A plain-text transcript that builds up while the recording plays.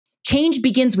change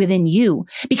begins within you,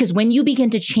 because when you begin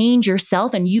to change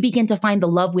yourself and you begin to find the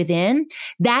love within,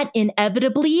 that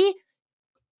inevitably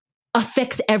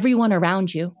affects everyone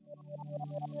around you.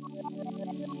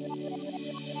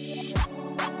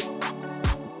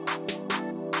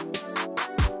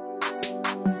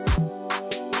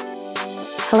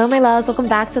 Hello, my loves. Welcome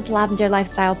back to the Lavendaire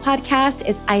Lifestyle Podcast.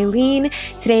 It's Eileen.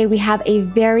 Today, we have a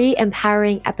very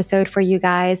empowering episode for you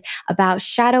guys about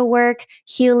shadow work,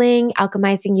 healing,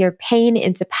 alchemizing your pain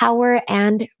into power,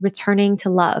 and returning to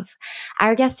love.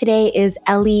 Our guest today is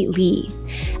Ellie Lee.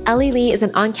 Ellie Lee is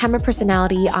an on-camera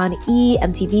personality on E!,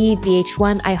 MTV,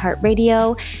 VH1,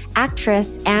 iHeartRadio,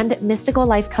 actress, and mystical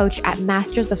life coach at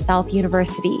Masters of Self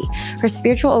University. Her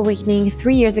spiritual awakening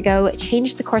 3 years ago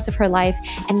changed the course of her life,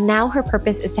 and now her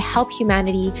purpose is to help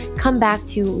humanity come back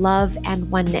to love and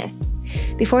oneness.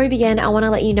 Before we begin, I want to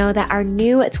let you know that our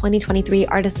new 2023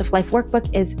 Artist of Life workbook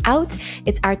is out.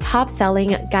 It's our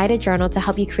top-selling guided journal to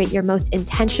help you create your most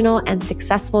intentional and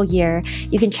successful year.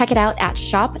 You can check it out at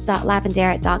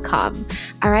shop.lavendaire.com.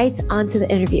 All right, on to the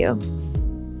interview.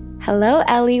 Hello,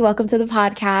 Ellie. Welcome to the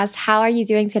podcast. How are you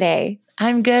doing today?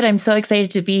 I'm good. I'm so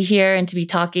excited to be here and to be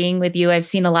talking with you. I've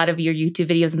seen a lot of your YouTube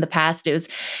videos in the past. It's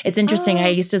interesting. I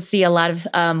used to see a lot of,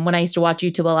 when I used to watch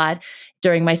YouTube a lot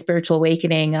during my spiritual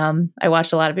awakening, I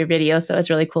watched a lot of your videos. So it's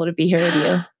really cool to be here with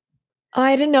you. Oh,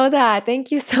 I didn't know that.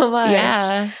 Thank you so much.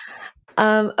 Yeah.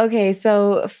 Okay.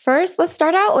 So first, let's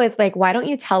start out with why don't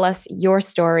you tell us your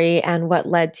story and what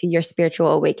led to your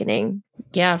spiritual awakening?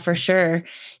 Yeah, for sure.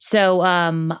 So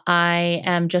I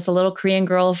am just a little Korean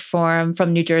girl from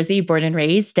New Jersey, born and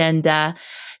raised. And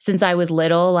since I was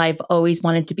little, I've always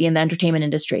wanted to be in the entertainment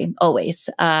industry, always.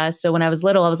 So when I was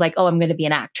little, I was like, oh, I'm going to be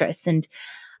an actress. And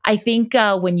I think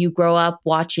when you grow up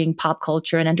watching pop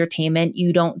culture and entertainment,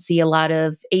 you don't see a lot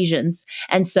of Asians.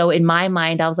 And so in my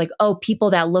mind, I was like, oh, people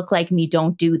that look like me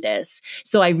don't do this.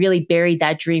 So I really buried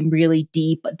that dream really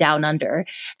deep down under.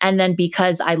 And then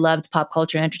because I loved pop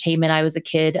culture and entertainment, I was a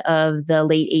kid of the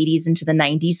late 80s into the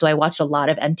 90s. So I watched a lot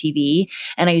of MTV.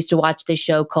 And I used to watch this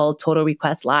show called Total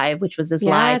Request Live, which was this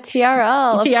live.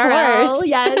 TRL, TRL, of course.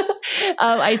 Yes.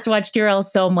 I used to watch TRL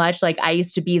so much. Like I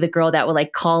used to be the girl that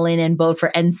would call in and vote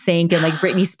for NSYNC and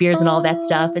Britney Spears and all that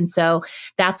stuff. And so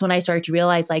that's when I started to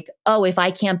realize oh, if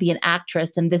I can't be an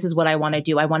actress, then this is what I want to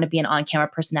do. I want to be an on-camera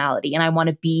personality and I want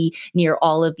to be near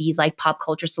all of these pop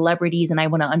culture celebrities and I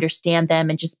want to understand them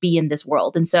and just be in this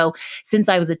world. And so since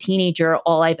I was a teenager,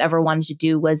 all I've ever wanted to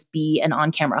do was be an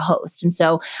on-camera host. And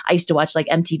so I used to watch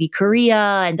MTV Korea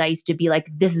and I used to be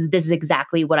this is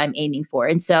exactly what I'm aiming for.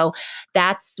 And so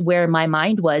that's where my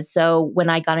mind was. So when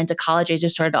I got into college, I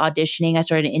just started auditioning. I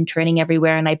started interning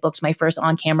everywhere and I booked my first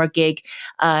on-camera gig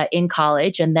in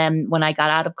college. And then when I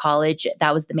got out of college,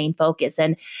 that was the main focus.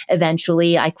 And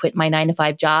eventually I quit my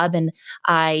 9-to-5 job and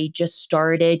I just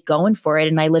started going for it.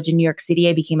 And I lived in New York City.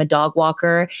 I became a dog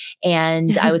walker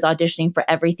and I was auditioning for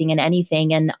everything and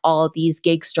anything. And all of these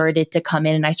gigs started to come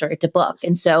in and I started to book.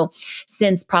 And so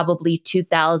since probably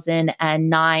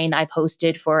 2009, I've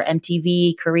hosted for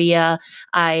MTV Korea.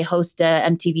 I host a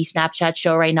MTV Snapchat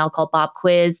show right now called Bob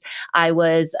Quiz. I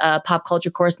was a pop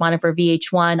culture correspondent for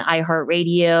VH1,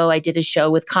 iHeartRadio. I did a show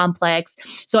with Complex.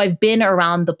 So I've been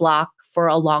around the block for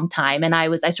a long time. And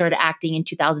I started acting in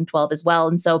 2012 as well.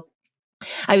 And so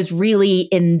I was really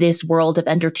in this world of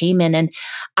entertainment. And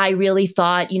I really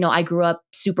thought, I grew up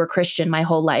super Christian my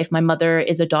whole life. My mother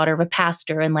is a daughter of a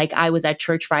pastor. And I was at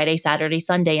church Friday, Saturday,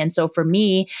 Sunday. And so for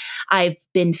me, I've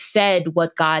been fed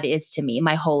what God is to me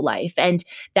my whole life. And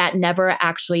that never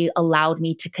actually allowed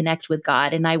me to connect with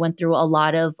God. And I went through a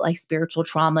lot of spiritual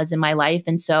traumas in my life.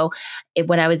 And so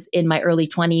when I was in my early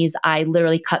 20s, I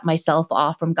literally cut myself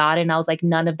off from God. And I was like,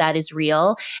 none of that is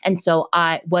real. And so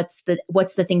what's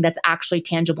the thing that's actually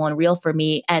tangible and real for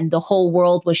me? And the whole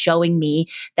world was showing me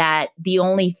that the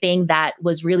only thing that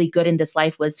was really good in this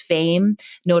life was fame,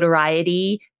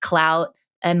 notoriety, clout,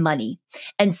 and money.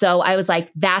 And so I was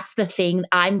like, that's the thing.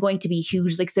 I'm going to be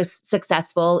hugely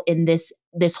successful in this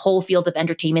whole field of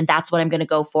entertainment. That's what I'm going to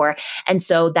go for. And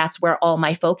so that's where all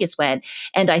my focus went.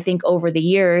 And I think over the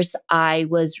years, I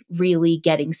was really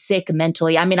getting sick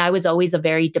mentally. I mean, I was always a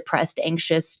very depressed,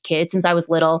 anxious kid. Since I was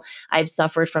little, I've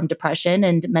suffered from depression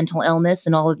and mental illness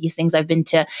and all of these things. I've been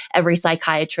to every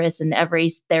psychiatrist and every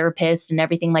therapist and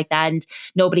everything like that. And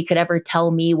nobody could ever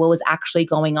tell me what was actually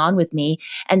going on with me.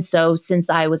 And so since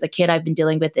I was a kid, I've I've been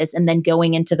dealing with this. And then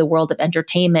going into the world of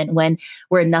entertainment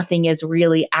where nothing is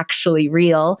really actually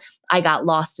real, I got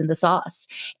lost in the sauce.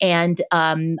 And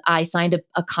I signed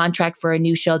a contract for a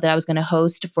new show that I was going to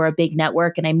host for a big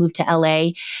network. And I moved to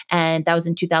LA, and that was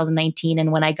in 2019.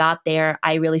 And when I got there,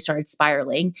 I really started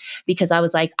spiraling because I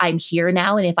was like, I'm here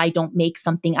now. And if I don't make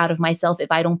something out of myself,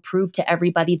 if I don't prove to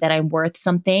everybody that I'm worth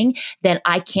something, then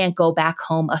I can't go back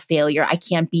home a failure. I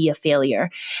can't be a failure.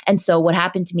 And so what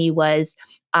happened to me was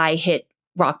I hit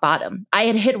rock bottom. I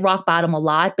had hit rock bottom a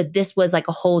lot, but this was like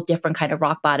a whole different kind of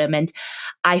rock bottom. And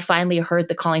I finally heard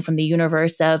the calling from the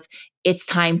universe of, it's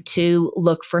time to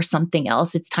look for something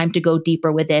else. It's time to go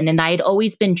deeper within. And I had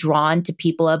always been drawn to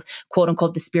people of quote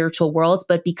unquote the spiritual worlds,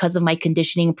 but because of my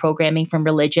conditioning and programming from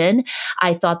religion,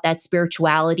 I thought that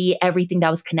spirituality, everything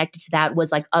that was connected to that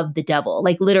was like of the devil.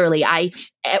 Like literally,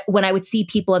 when I would see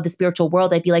people of the spiritual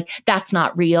world, I'd be like, that's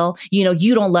not real.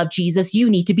 You don't love Jesus.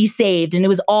 You need to be saved. And it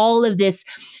was all of this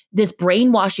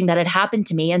brainwashing that had happened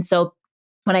to me. And so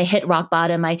when I hit rock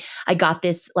bottom, I got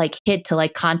this like hit to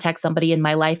like contact somebody in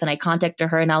my life, and I contacted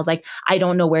her and I was like, I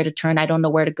don't know where to turn. I don't know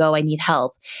where to go. I need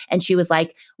help. And she was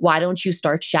like, why don't you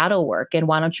start shadow work? And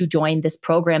why don't you join this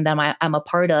program that I'm a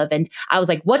part of? And I was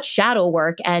like, what's shadow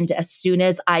work? And as soon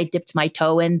as I dipped my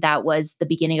toe in, that was the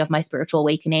beginning of my spiritual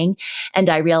awakening. And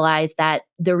I realized that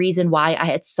the reason why I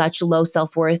had such low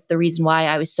self-worth, the reason why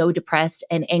I was so depressed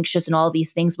and anxious and all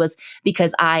these things was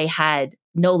because I had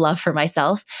no love for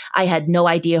myself. I had no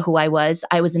idea who I was.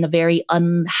 I was in a very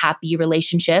unhappy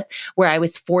relationship where I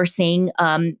was forcing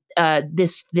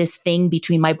this thing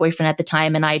between my boyfriend at the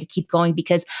time and I to keep going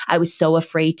because I was so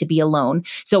afraid to be alone.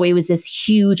 So it was this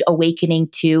huge awakening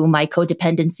to my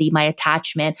codependency, my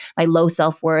attachment, my low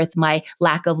self-worth, my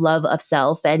lack of love of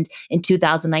self. And in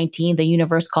 2019, the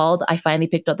universe called. I finally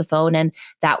picked up the phone, and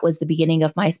that was the beginning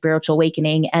of my spiritual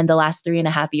awakening. And the last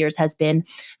 3.5 years has been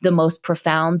the most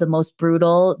profound, the most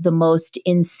brutal, the most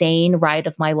insane ride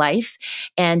of my life.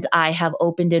 And I have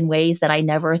opened in ways that I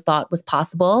never thought was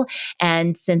possible.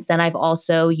 And since then, I've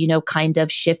also, kind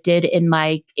of shifted in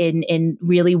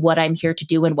really what I'm here to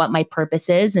do and what my purpose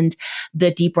is. And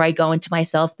the deeper I go into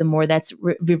myself, the more that's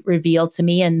revealed to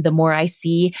me, and the more I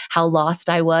see how lost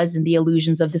I was in the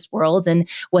illusions of this world and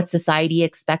what society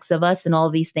expects of us and all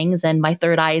these things. And my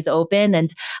third eye is open,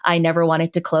 and I never want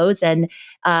it to close. And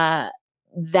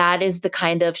that is the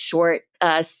kind of short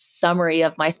summary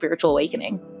of my spiritual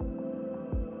awakening.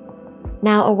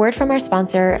 Now, a word from our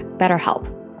sponsor,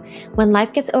 BetterHelp. When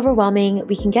life gets overwhelming,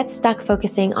 we can get stuck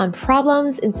focusing on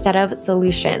problems instead of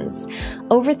solutions.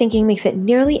 Overthinking makes it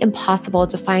nearly impossible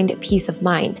to find peace of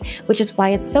mind, which is why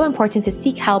it's so important to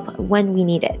seek help when we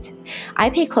need it. I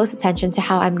pay close attention to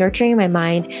how I'm nurturing my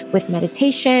mind with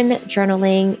meditation,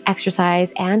 journaling,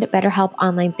 exercise, and BetterHelp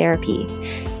online therapy.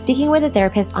 Speaking with a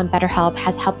therapist on BetterHelp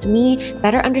has helped me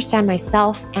better understand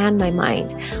myself and my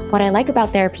mind. What I like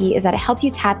about therapy is that it helps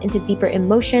you tap into deeper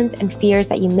emotions and fears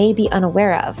that you may be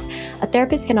unaware of. A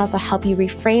therapist can also help you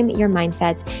reframe your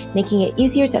mindsets, making it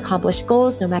easier to accomplish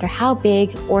goals no matter how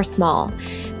big or small.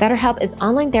 BetterHelp is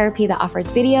online therapy that offers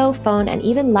video, phone, and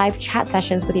even live chat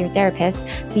sessions with your therapist,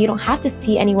 so you don't have to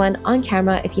see anyone on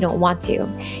camera if you don't want to.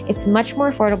 It's much more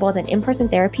affordable than in-person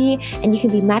therapy, and you can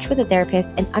be matched with a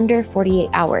therapist in under 48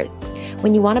 hours.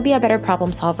 When you want to be a better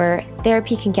problem solver,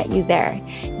 therapy can get you there.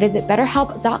 Visit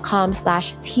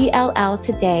betterhelp.com/TLL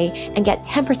today and get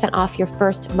 10% off your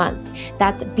first month.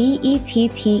 That's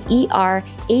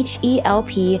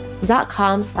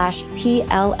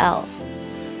BETTERHELP.com/TLL.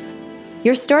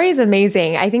 Your story is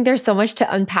amazing. I think there's so much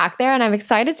to unpack there, and I'm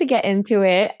excited to get into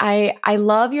it. I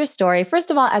love your story. First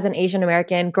of all, as an Asian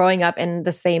American growing up in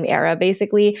the same era,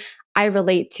 basically, I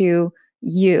relate to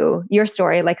your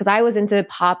story, because I was into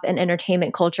pop and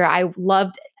entertainment culture. I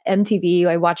loved MTV.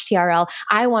 I watched TRL.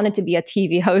 I wanted to be a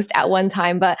TV host at one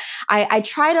time, but I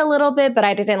tried a little bit, but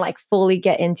I didn't fully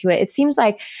get into it. It seems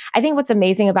I think what's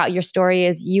amazing about your story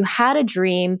is you had a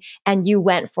dream and you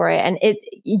went for it, and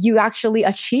you actually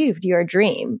achieved your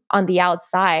dream on the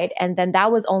outside. And then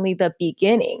that was only the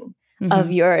beginning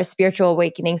of your spiritual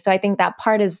awakening. So I think that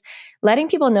part is letting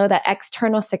people know that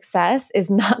external success is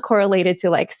not correlated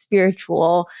to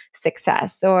spiritual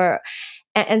success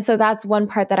and so that's one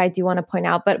part that I do want to point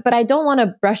out, but I don't want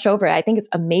to brush over it. I think it's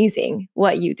amazing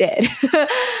what you did.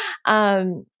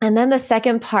 And then the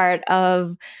second part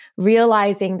of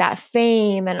realizing that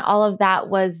fame and all of that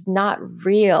was not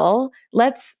real.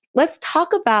 Let's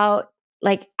talk about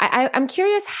I'm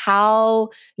curious how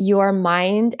your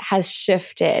mind has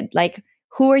shifted.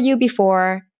 Who were you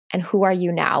before and who are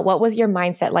you now? What was your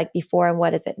mindset like before and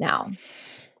what is it now?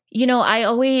 I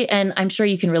always, and I'm sure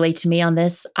you can relate to me on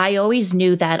this, I always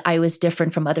knew that I was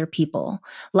different from other people.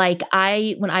 Like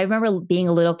when I remember being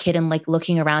a little kid and like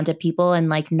looking around at people and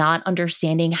like not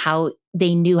understanding how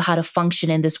they knew how to function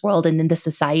in this world and in the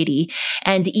society.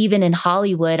 And even in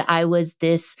Hollywood, I was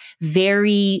this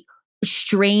very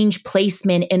strange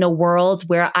placement in a world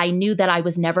where I knew that I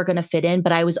was never going to fit in,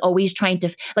 but I was always trying to,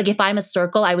 like, if I'm a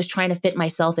circle, I was trying to fit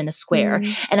myself in a square.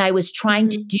 And I was trying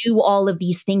to do all of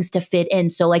these things to fit in.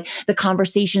 So like the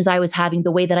conversations I was having,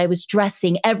 the way that I was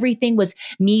dressing, everything was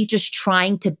me just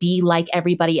trying to be like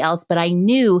everybody else. But I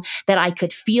knew that I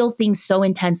could feel things so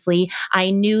intensely. I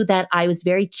knew that I was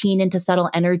very keen into subtle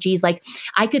energies. Like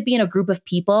I could be in a group of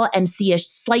people and see a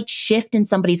slight shift in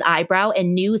somebody's eyebrow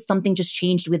and knew something just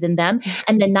changed within them.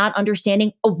 And then not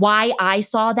understanding why I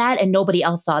saw that and nobody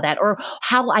else saw that, or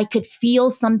how I could feel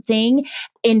something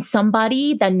in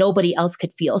somebody that nobody else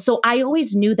could feel. So I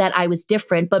always knew that I was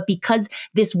different, but because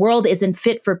this world isn't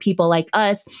fit for people like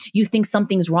us, you think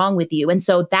something's wrong with you. And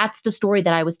so that's the story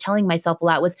that I was telling myself a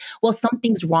lot was, well,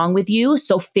 something's wrong with you.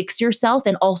 So fix yourself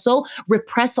and also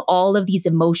repress all of these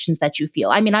emotions that you feel.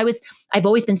 I mean, I've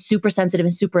always been super sensitive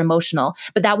and super emotional,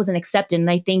 but that wasn't accepted. And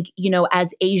I think,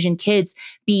 as Asian kids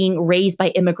being raised by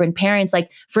immigrant parents,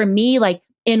 like for me, like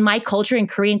in my culture, in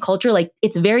Korean culture, like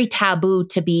it's very taboo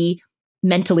to be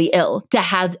mentally ill, to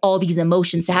have all these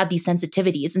emotions, to have these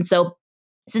sensitivities. And so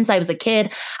since I was a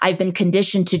kid, I've been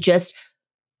conditioned to just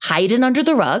hide it under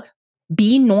the rug,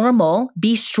 be normal,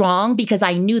 be strong, because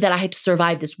I knew that I had to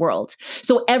survive this world.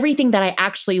 So everything that I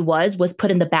actually was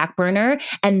put in the back burner,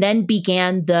 and then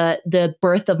began the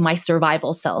birth of my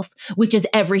survival self, which is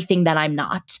everything that I'm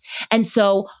not. And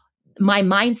so my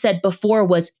mindset before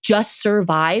was just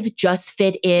survive, just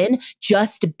fit in,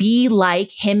 just be like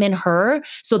him and her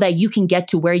so that you can get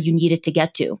to where you needed to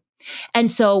get to. And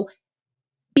so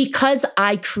because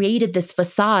I created this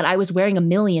facade, I was wearing a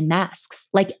million masks,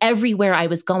 like everywhere I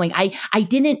was going. I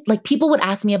didn't, like, people would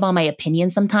ask me about my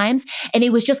opinions sometimes, and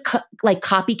it was just like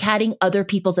copycatting other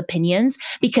people's opinions,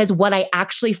 because what I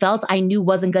actually felt, I knew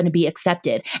wasn't going to be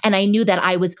accepted. And I knew that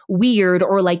I was weird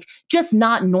or like just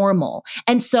not normal.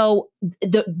 And so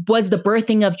was the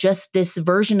birthing of just this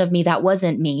version of me that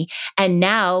wasn't me. And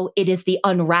now it is the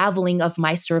unraveling of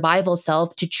my survival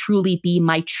self to truly be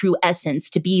my true essence,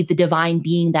 to be the divine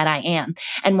being that I am.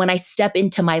 And when I step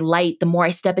into my light, the more I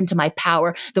step into my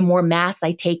power, the more masks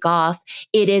I take off.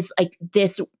 It is like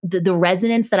this, the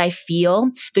resonance that I feel,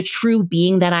 the true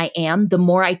being that I am, the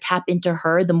more I tap into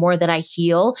her, the more that I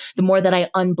heal, the more that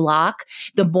I unblock,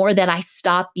 the more that I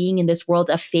stop being in this world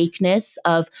of fakeness,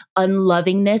 of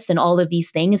unlovingness, and all of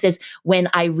these things, is when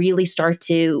I really start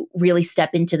to really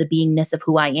step into the beingness of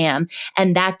who I am.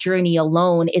 And that journey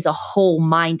alone is a whole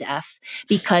mind F,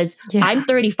 because I'm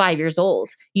 35 years old,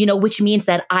 which means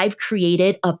that I've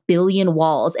created a billion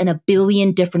walls and a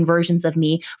billion different versions of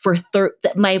me for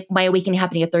my awakening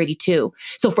happening at 32.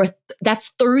 So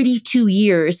that's 32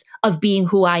 years of being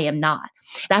who I am not.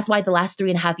 That's why the last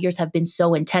 3.5 years have been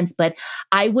so intense. But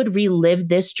I would relive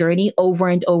this journey over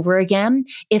and over again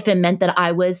if it meant that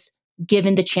I was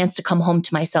given the chance to come home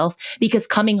to myself, because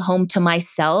coming home to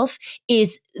myself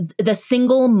is the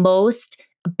single most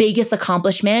biggest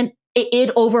accomplishment.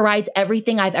 It overrides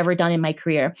everything I've ever done in my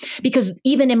career, because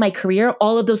even in my career,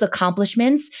 all of those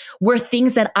accomplishments were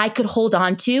things that I could hold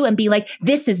on to and be like,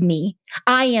 this is me.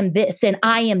 I am this and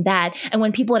I am that. And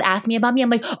when people would ask me about me, I'm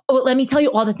like, oh, let me tell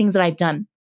you all the things that I've done.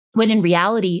 When in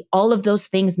reality, all of those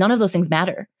things, none of those things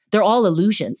matter. They're all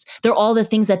illusions. They're all the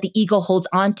things that the ego holds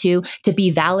on to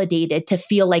be validated, to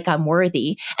feel like I'm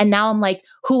worthy. And now I'm like,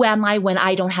 who am I when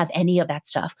I don't have any of that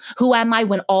stuff? Who am I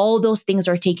when all those things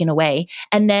are taken away?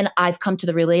 And then I've come to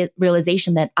the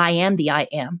realization that I am the I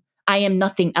am. I am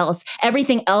nothing else.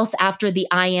 Everything else after the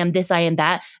I am this, I am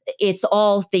that, it's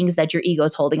all things that your ego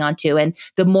is holding on to. And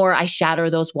the more I shatter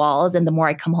those walls and the more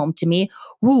I come home to me,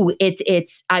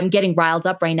 I'm getting riled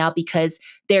up right now, because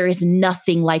there is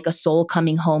nothing like a soul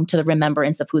coming home to the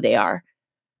remembrance of who they are.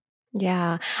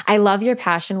 Yeah, I love your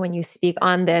passion when you speak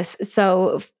on this.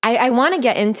 So I want to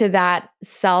get into that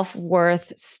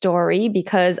self-worth story,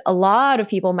 because a lot of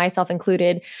people, myself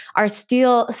included, are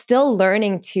still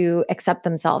learning to accept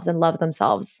themselves and love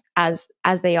themselves as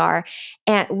they are.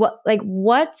 And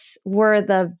what were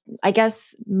the, I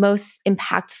guess, most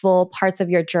impactful parts of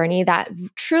your journey that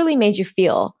truly made you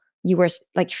feel you were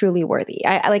like truly worthy?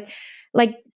 I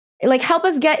like help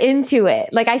us get into it.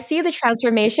 Like, I see the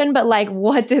transformation, but like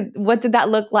what did that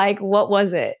look like? What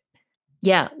was it?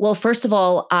 Yeah. Well, first of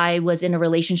all, I was in a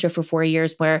relationship for 4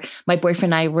 years where my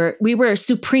boyfriend and we were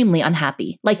supremely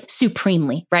unhappy, like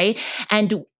supremely, right?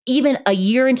 And even a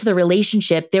year into the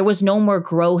relationship, there was no more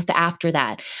growth after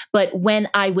that. But when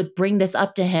I would bring this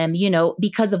up to him,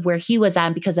 because of where he was at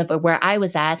and because of where I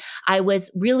was at, I was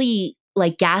really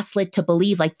like gaslit to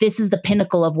believe like this is the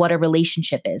pinnacle of what a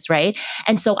relationship is, right?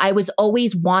 And so I was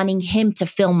always wanting him to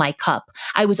fill my cup.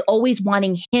 I was always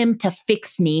wanting him to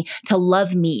fix me, to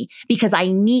love me, because I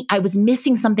was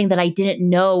missing something that I didn't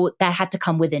know that had to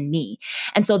come within me.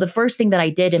 And so the first thing that I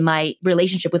did in my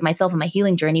relationship with myself and my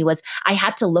healing journey was I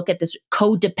had to look at this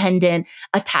codependent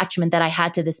attachment that I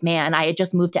had to this man. I had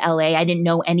just moved to LA. I didn't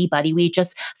know anybody. We had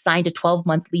just signed a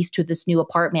 12-month lease to this new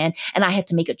apartment, and I had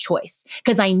to make a choice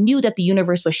because I knew that the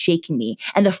universe was shaking me.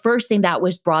 And the first thing that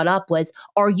was brought up was,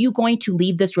 are you going to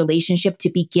leave this relationship to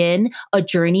begin a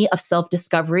journey of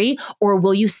self-discovery, or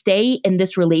will you stay in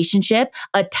this relationship,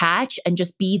 attach, and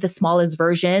just be the smallest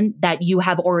version that you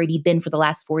have already been for the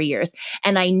last 4 years?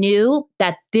 And I knew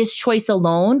that this choice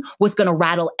alone was going to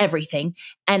rattle everything.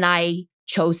 And I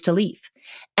chose to leave.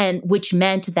 And which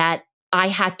meant that I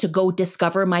had to go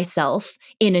discover myself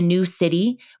in a new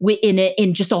city,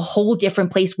 in just a whole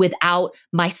different place without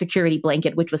my security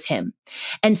blanket, which was him.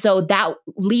 And so that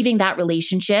leaving that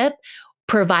relationship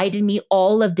provided me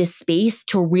all of this space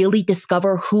to really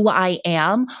discover who I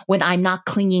am when I'm not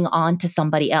clinging on to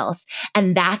somebody else.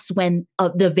 And that's when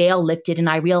the veil lifted and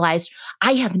I realized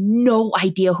I have no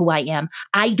idea who I am.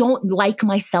 I don't like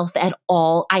myself at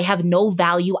all. I have no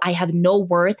value. I have no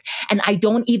worth. And I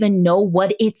don't even know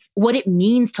what it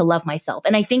means to love myself.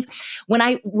 And I think when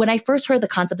I first heard the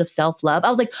concept of self-love, I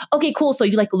was like, okay, cool. So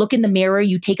you like look in the mirror,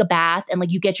 you take a bath and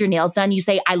like you get your nails done, you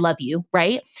say, I love you,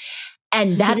 right?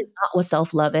 And that is not what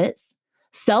self-love is.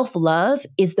 Self-love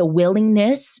is the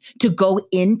willingness to go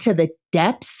into the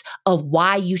depths of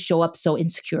why you show up so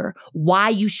insecure, why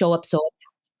you show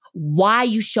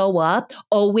up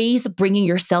always bringing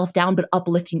yourself down, but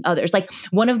uplifting others. Like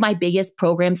one of my biggest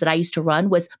programs that I used to run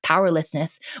was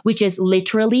powerlessness, which is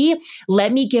literally,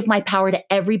 let me give my power to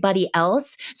everybody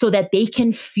else so that they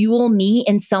can fuel me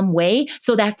in some way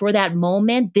so that for that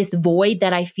moment, this void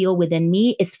that I feel within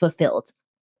me is fulfilled.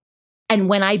 And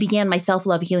when I began my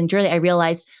self-love healing journey, I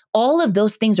realized all of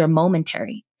those things are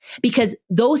momentary because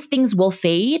those things will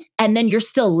fade and then you're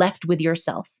still left with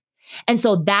yourself. And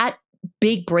so that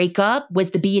big breakup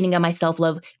was the beginning of my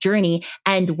self-love journey.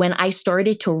 And when I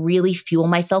started to really fuel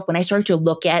myself, when I started to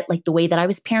look at like the way that I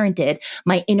was parented,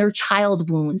 my inner child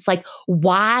wounds, like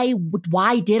why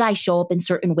did I show up in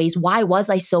certain ways? Why was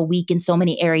I so weak in so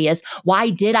many areas? Why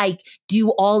did I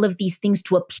do all of these things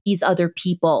to appease other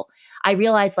people? I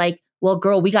realized like, well,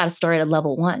 girl, we got to start at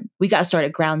level 1. We got to start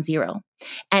at ground zero.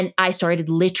 And I started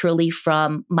literally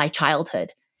from my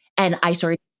childhood. And I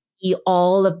started to see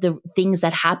all of the things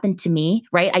that happened to me,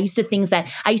 right? I used to think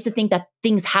that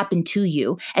things happen to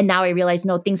you. And now I realize,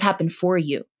 no, things happen for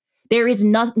you. There is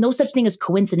no such thing as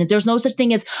coincidence. There's no such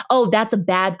thing as, oh, that's a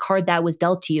bad card that was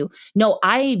dealt to you. No,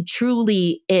 I'm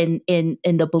truly in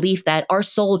the belief that our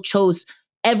soul chose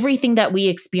everything that we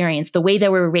experience, the way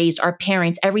that we were raised, our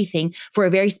parents, everything for a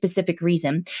very specific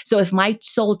reason. So if my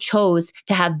soul chose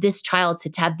to have this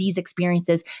childhood, to have these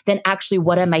experiences, then actually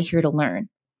what am I here to learn?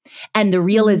 And the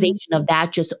realization of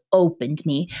that just opened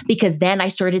me because then I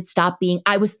started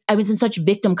I was in such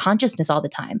victim consciousness all the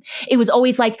time. It was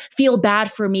always like, feel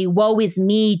bad for me. Woe is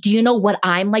me. Do you know what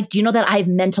I'm like? Do you know that I have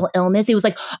mental illness? It was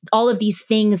like all of these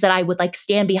things that I would like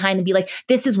stand behind and be like,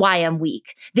 this is why I'm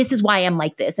weak. This is why I'm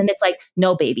like this. And it's like,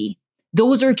 no, baby.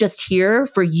 Those are just here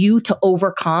for you to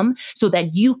overcome so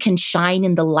that you can shine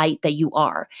in the light that you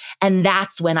are. And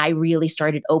that's when I really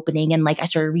started opening and like I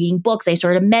started reading books, I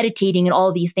started meditating and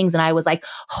all these things. And I was like,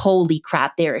 holy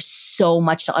crap, there is so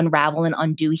much to unravel and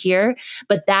undo here.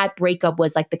 But that breakup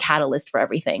was like the catalyst for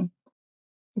everything.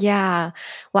 Yeah.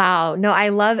 Wow. No, I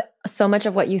love so much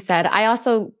of what you said. I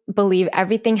also believe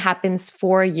everything happens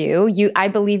for you. I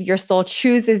believe your soul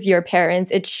chooses your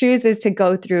parents. It chooses to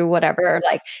go through whatever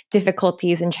like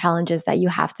difficulties and challenges that you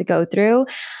have to go through.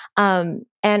 And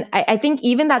I think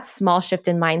even that small shift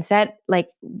in mindset, like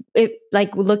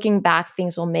looking back,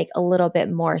 things will make a little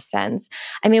bit more sense.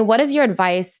 I mean, what is your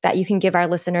advice that you can give our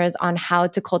listeners on how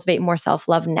to cultivate more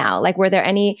self-love now? Like, were there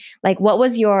any, like, what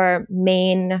was your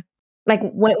main, like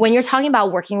when you're talking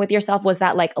about working with yourself, was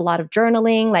that like a lot of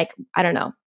journaling? Like, I don't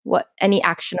know, any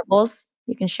actionables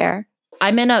you can share?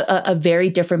 I'm in a very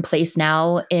different place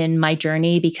now in my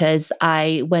journey because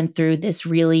I went through this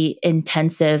really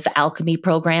intensive alchemy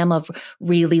program of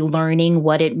really learning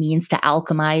what it means to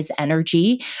alchemize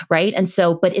energy, right? And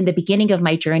so, but in the beginning of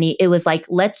my journey, it was like,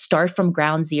 let's start from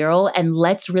ground zero and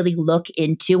let's really look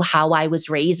into how I was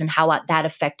raised and how that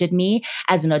affected me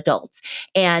as an adult.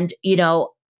 And,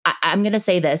 I'm going to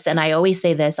say this, and I always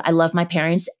say this, I love my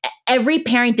parents. Every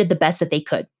parent did the best that they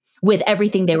could with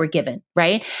everything they were given,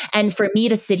 right? And for me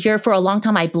to sit here for a long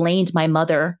time, I blamed my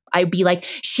mother. I'd be like,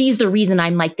 she's the reason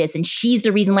I'm like this, and she's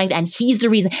the reason like that, and he's the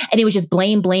reason. And it was just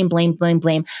blame, blame, blame, blame,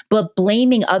 blame. But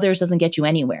blaming others doesn't get you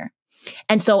anywhere.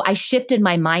 And so I shifted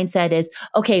my mindset is,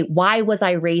 okay, why was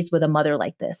I raised with a mother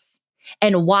like this?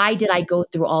 And why did I go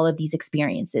through all of these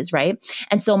experiences, right?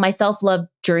 And so my self-love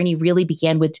journey really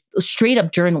began with straight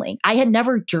up journaling. I had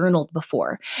never journaled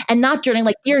before, and not journaling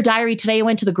like, dear diary, today I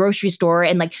went to the grocery store,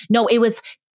 and like, no, it was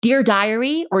dear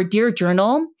diary or dear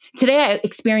journal. Today I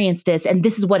experienced this, and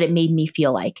this is what it made me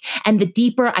feel like. And the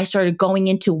deeper I started going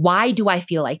into, why do I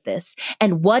feel like this?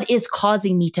 And what is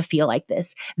causing me to feel like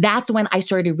this? That's when I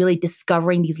started really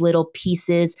discovering these little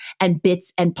pieces and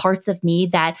bits and parts of me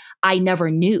that I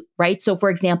never knew, right? So for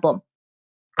example,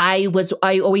 I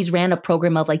always ran a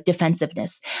program of like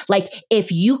defensive-ness. Like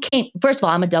if you came, first of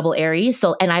all, I'm a double Aries.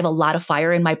 And I have a lot of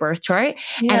fire in my birth chart,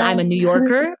 and I'm a New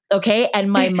Yorker. Okay. And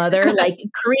my mother, like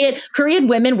Korean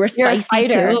women were spicy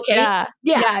too. Okay. Yeah.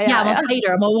 I'm a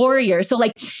fighter. I'm a warrior. So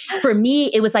like for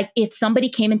me, it was like, if somebody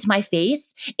came into my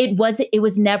face, it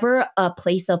was never a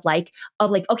place of like,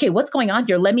 okay, what's going on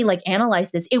here? Let me like analyze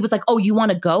this. It was like, oh, you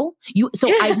want to go?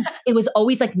 It was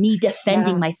always like me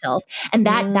defending myself. And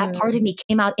that part of me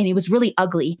came out, and it was really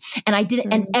ugly. And I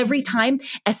didn't, and every time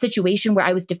a situation where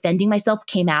I was defending myself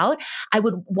came out, I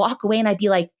would walk away and I'd be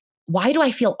like, why do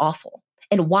I feel awful?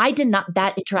 And why did not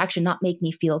that interaction not make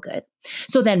me feel good?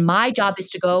 So then my job is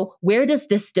to go, where does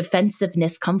this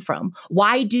defensiveness come from?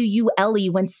 Why do you, Ellie,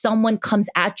 when someone comes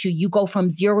at you, you go from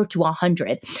 0 to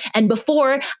 100? And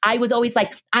before I was always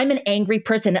like, I'm an angry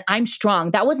person and I'm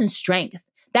strong. That wasn't strength.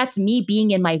 That's me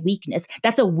being in my weakness.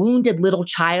 That's a wounded little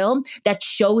child that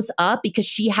shows up because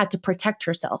she had to protect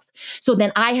herself. So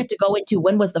then I had to go into,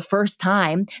 when was the first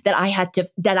time that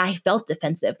I felt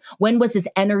defensive? When was this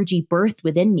energy birthed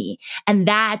within me? And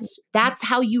that's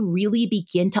how you really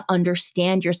begin to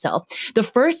understand yourself. The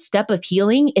first step of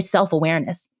healing is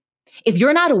self-awareness. If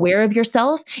you're not aware of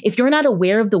yourself, if you're not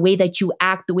aware of the way that you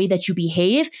act, the way that you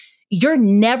behave, you're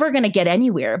never going to get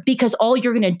anywhere, because all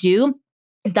you're going to do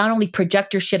is not only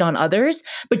project your shit on others,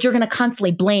 but you're going to constantly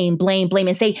blame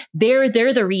and say, they're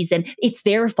the reason. It's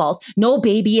their fault. No,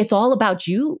 baby, it's all about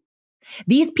you.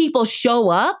 These people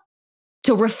show up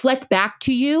to reflect back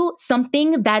to you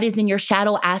something that is in your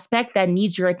shadow aspect that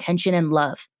needs your attention and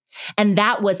love. And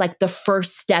that was like the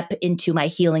first step into my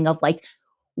healing of like,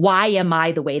 why am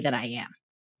I the way that I am?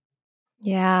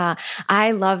 Yeah,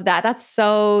 I love that. That's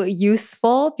so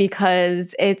useful,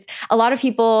 because it's a lot of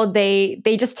people, they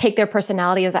just take their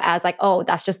personality as like, oh,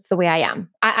 that's just the way I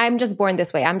am. I'm just born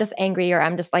this way. I'm just angry, or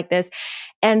I'm just like this.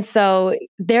 And so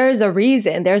there's a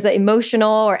reason, there's an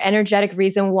emotional or energetic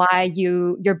reason why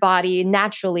your body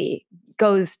naturally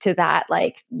goes to that,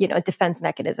 like, defense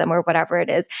mechanism or whatever it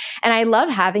is. And I love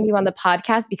having you on the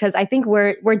podcast, because I think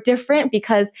we're different,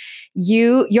 because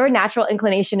your natural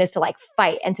inclination is to like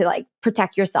fight and to like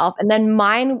protect yourself. And then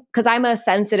mine, because I'm a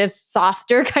sensitive,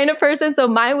 softer kind of person. So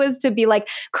mine was to be like,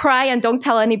 cry and don't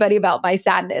tell anybody about my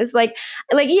sadness. Like,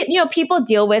 people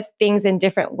deal with things in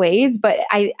different ways, but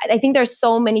I think there's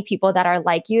so many people that are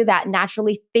like you, that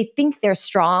naturally they think they're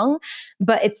strong,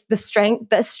 but it's the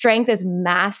strength is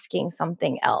masking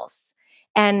something else.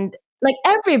 And like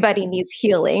everybody needs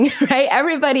healing, right?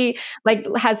 Everybody like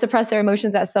has suppressed their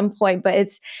emotions at some point, but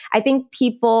I think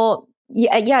people,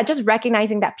 just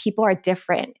recognizing that people are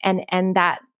different and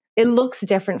that it looks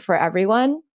different for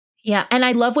everyone. Yeah. And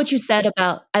I love what you said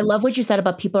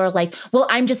about people are like, well,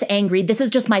 I'm just angry. This is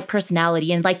just my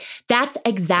personality. And like, that's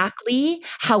exactly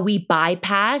how we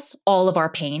bypass all of our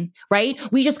pain, right?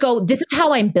 We just go, this is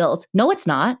how I'm built. No, it's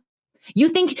not. You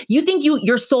think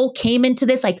your soul came into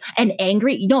this like an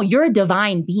angry, no, you're a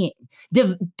divine being.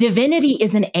 Divinity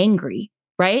isn't angry,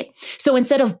 right? So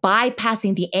instead of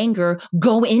bypassing the anger,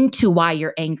 go into why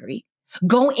you're angry.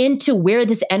 Go into where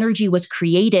this energy was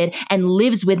created and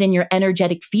lives within your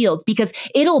energetic field, because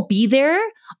it'll be there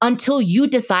until you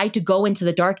decide to go into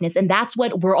the darkness. And that's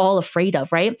what we're all afraid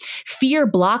of, right? Fear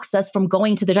blocks us from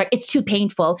going to the dark. It's too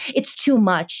painful. It's too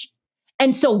much.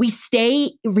 And so we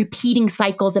stay repeating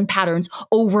cycles and patterns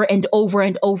over and over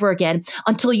and over again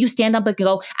until you stand up and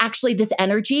go, actually, this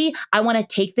energy, I want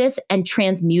to take this and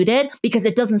transmute it because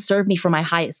it doesn't serve me for my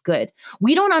highest good.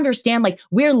 We don't understand, like,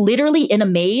 we're literally in a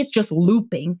maze just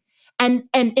looping. And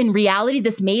in reality,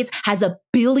 this maze has a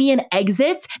billion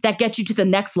exits that get you to the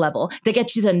next level,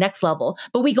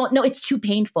 But we go, no, it's too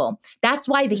painful. That's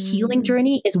why the healing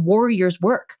journey is warrior's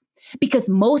work. Because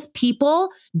most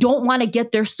people don't want to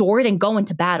get their sword and go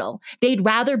into battle. They'd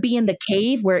rather be in the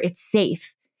cave where it's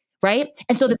safe, right?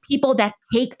 And so the people that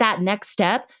take that next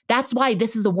step, that's why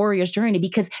this is the warrior's journey,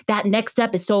 because that next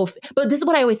step is but this is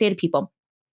what I always say to people.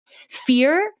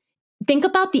 Fear, think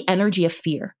about the energy of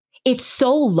fear. It's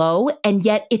so low, and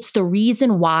yet it's the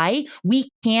reason why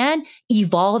we can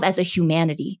evolve as a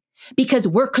humanity. Because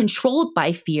we're controlled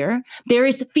by fear. Fear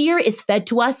is fed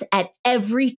to us at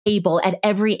every table, at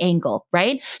every angle,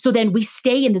 right? So then we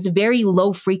stay in this very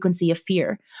low frequency of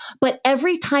fear. But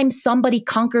every time somebody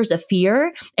conquers a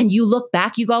fear and you look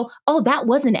back, you go, oh, that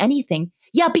wasn't anything.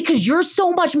 Yeah, because you're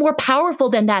so much more powerful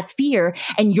than that fear.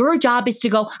 And your job is to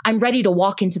go, I'm ready to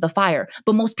walk into the fire.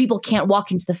 But most people can't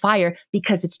walk into the fire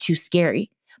because it's too scary.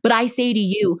 But I say to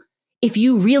you, if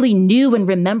you really knew and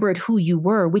remembered who you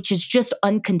were, which is just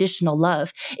unconditional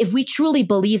love, if we truly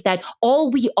believe that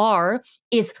all we are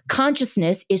is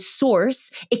consciousness, is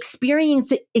source,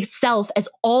 experiencing itself as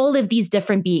all of these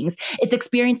different beings, it's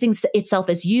experiencing itself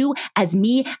as you, as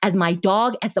me, as my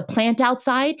dog, as the plant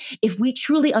outside. If we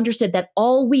truly understood that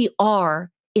all we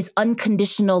are is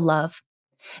unconditional love,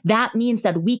 that means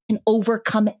that we can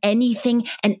overcome anything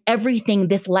and everything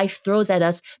this life throws at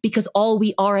us, because all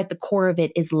we are at the core of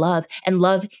it is love. And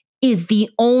love is the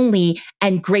only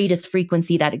and greatest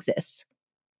frequency that exists.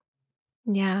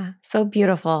 Yeah, so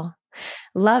beautiful.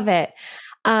 Love it.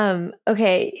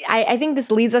 Okay, I think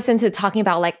this leads us into talking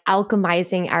about like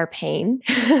alchemizing our pain.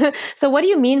 So what do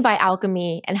you mean by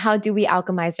alchemy, and how do we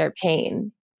alchemize our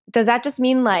pain? Does that just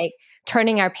mean like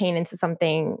turning our pain into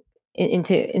something,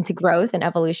 into growth and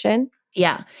evolution?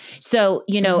 Yeah. So,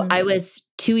 I was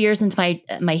 2 years into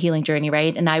my healing journey,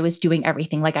 right? And I was doing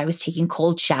everything. Like, I was taking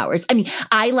cold showers. I mean,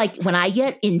 when I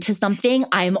get into something,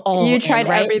 I'm all You in, tried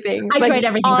right? everything. I tried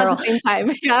everything, all girl. at the same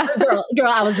time. Yeah. Girl,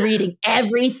 I was reading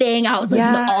everything. I was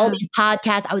listening to all these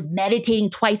podcasts. I was meditating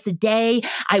twice a day.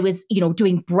 I was,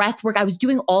 doing breath work. I was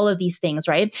doing all of these things,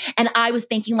 right? And I was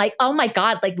thinking like, oh my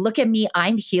God, like, look at me.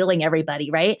 I'm healing everybody,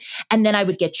 right? And then I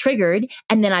would get triggered,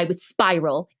 and then I would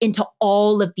spiral into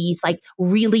all of these like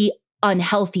really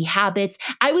unhealthy habits.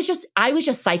 I was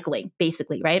just cycling,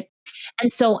 basically, right?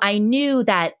 And so I knew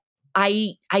that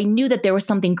there was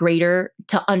something greater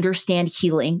to understand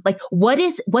healing. Like, what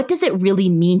does it really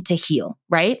mean to heal,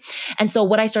 right? And so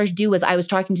what I started to do was I was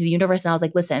talking to the universe, and I was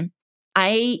like, listen,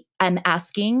 I am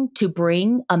asking to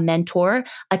bring a mentor,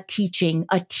 a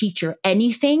teacher,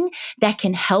 anything that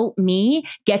can help me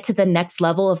get to the next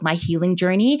level of my healing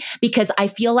journey, because I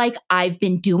feel like I've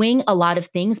been doing a lot of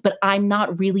things, but I'm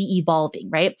not really evolving,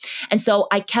 right? And so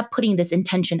I kept putting this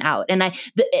intention out. And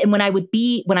when I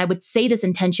would say this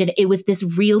intention, it was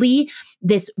this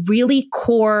really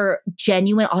core,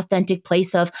 genuine, authentic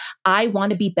place of, I want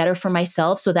to be better for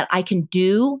myself so that I can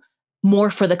do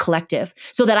more for the collective,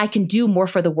 so that I can do more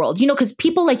for the world. Because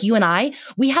people like you and I,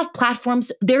 we have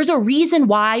platforms. There's a reason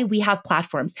why we have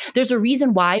platforms. There's a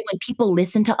reason why when people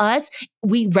listen to us,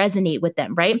 we resonate with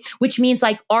them, right? Which means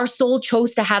like our soul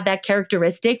chose to have that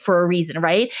characteristic for a reason,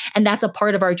 right? And that's a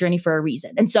part of our journey for a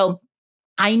reason. And so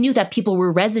I knew that people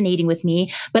were resonating with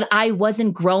me, but I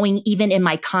wasn't growing even in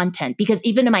my content, because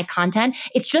even in my content,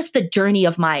 it's just the journey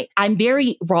of I'm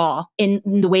very raw in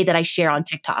the way that I share on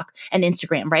TikTok and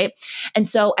Instagram, right? And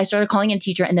so I started calling in a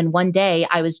teacher. And then one day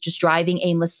I was just driving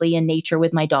aimlessly in nature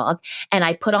with my dog, and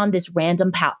I put on this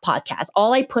random podcast.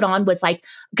 All I put on was like,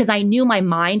 because I knew my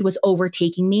mind was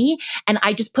overtaking me, and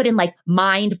I just put in like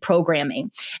mind programming.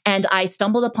 And I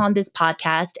stumbled upon this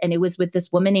podcast, and it was with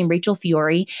this woman named Rachel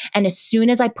Fiore. And as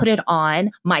soon as I put it on,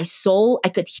 I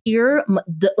could hear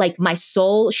my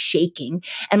soul shaking,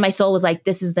 and my soul was like,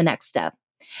 this is the next step.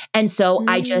 And so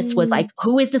I just was like,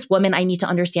 who is this woman? I need to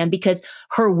understand, because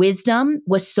her wisdom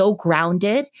was so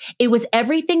grounded. It was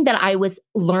everything that I was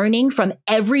learning from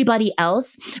everybody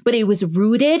else, but it was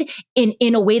rooted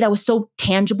in a way that was so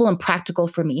tangible and practical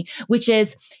for me, which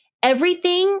is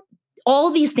everything.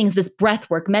 All these things, this breath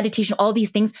work, meditation, all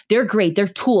these things, they're great. They're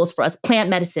tools for us.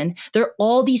 Plant medicine. They're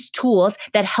all these tools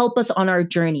that help us on our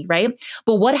journey, right?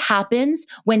 But what happens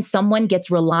when someone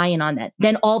gets reliant on that?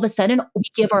 Then all of a sudden we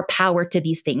give our power to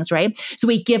these things, right? So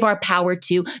we give our power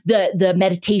to the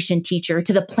meditation teacher,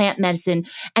 to the plant medicine.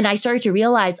 And I started to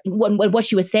realize what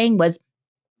she was saying was,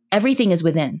 everything is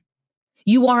within.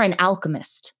 You are an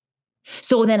alchemist.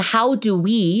 So then how do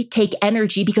we take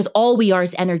energy, because all we are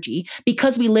is energy,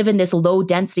 because we live in this low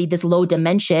density, this low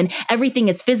dimension, everything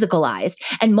is physicalized.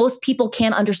 And most people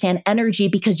can't understand energy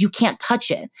because you can't touch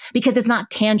it, because it's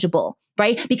not tangible,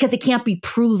 right? Because it can't be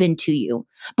proven to you.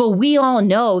 But we all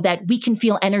know that we can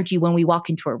feel energy when we walk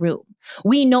into a room.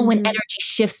 We know when energy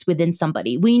shifts within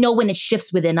somebody. We know when it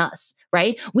shifts within us,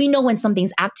 right? We know when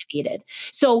something's activated.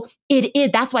 So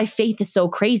that's why faith is so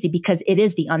crazy, because it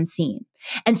is the unseen.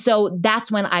 And so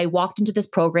that's when I walked into this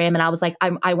program and I was like,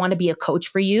 I want to be a coach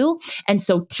for you. And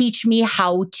so teach me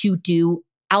how to do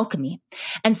alchemy.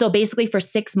 And so basically for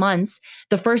 6 months,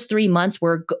 the first 3 months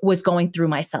was going through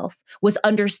myself, was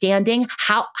understanding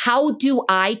how do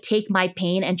I take my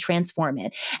pain and transform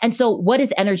it? And so what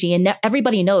is energy? And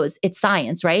everybody knows it's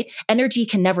science, right? Energy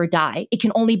can never die. It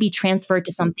can only be transferred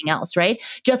to something else, right?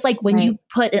 Just like when you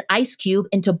put an ice cube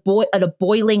into a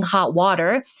boiling hot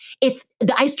water,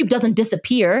 the ice cube doesn't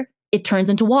disappear. It turns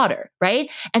into water,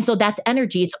 right? And so that's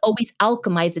energy. It's always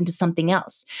alchemized into something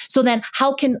else. So then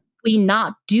how can we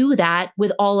not do that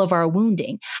with all of our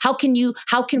wounding? How can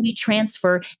we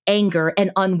transfer anger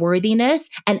and unworthiness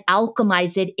and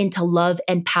alchemize it into love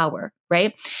and power,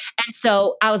 right? And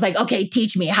so I was like, okay,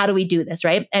 teach me. How do we do this,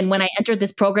 right? And when I entered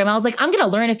this program, I was like, I'm going to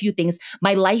learn a few things.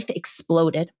 My life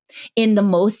exploded in the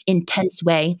most intense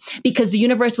way, because the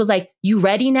universe was like, you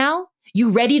ready now?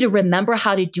 You ready to remember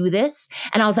how to do this?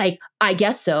 And I was like, I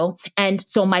guess so. And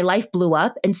so my life blew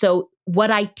up. And so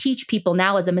what I teach people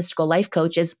now as a mystical life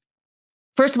coach is,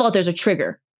 first of all, there's a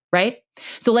trigger, right?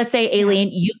 So let's say, Aileen,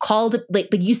 you called, like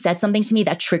you said something to me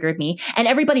that triggered me. And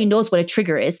everybody knows what a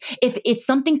trigger is. If it's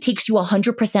something takes you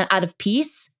 100% out of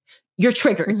peace, you're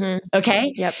triggered.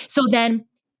 Okay. Yep. So then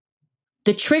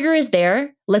the trigger is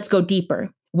there. Let's go deeper.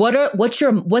 What's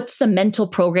the mental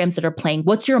programs that are playing?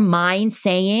 What's your mind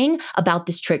saying about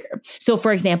this trigger? So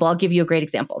for example, I'll give you a great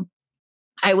example.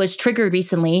 I was triggered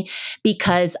recently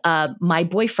because my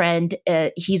boyfriend,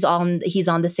 he's on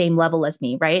the same level as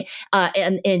me, right?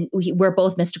 We're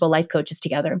both mystical life coaches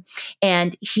together,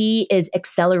 and he is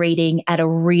accelerating at a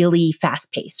really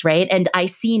fast pace, right? And I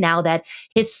see now that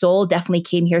his soul definitely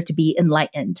came here to be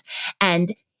enlightened.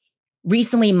 And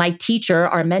recently, my teacher,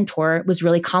 our mentor, was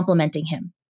really complimenting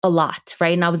him a lot,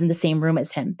 right? And I was in the same room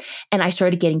as him, and I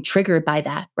started getting triggered by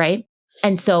that, right?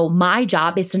 And so my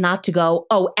job is to not to go,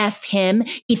 oh, F him.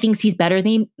 He thinks he's better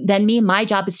than me. My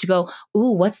job is to go,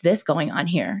 ooh, what's this going on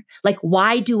here? Like,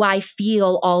 why do I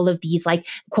feel all of these like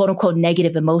quote unquote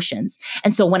negative emotions?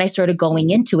 And so when I started going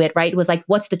into it, right, it was like,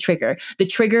 what's the trigger? The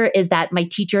trigger is that my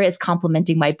teacher is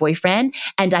complimenting my boyfriend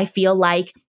and I feel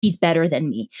like he's better than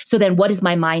me. So then what is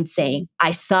my mind saying?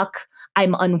 I suck.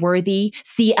 I'm unworthy.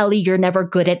 See, Ellie, you're never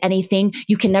good at anything.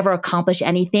 You can never accomplish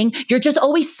anything. You're just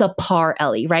always subpar,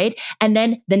 Ellie, right? And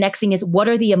then the next thing is, what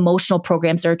are the emotional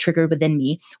programs that are triggered within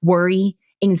me? Worry,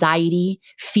 anxiety,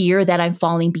 fear that I'm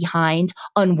falling behind,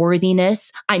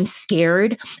 unworthiness. I'm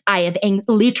scared. I have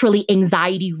literally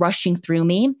anxiety rushing through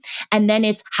me. And then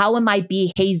it's, how am I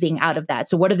behaving out of that?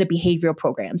 So what are the behavioral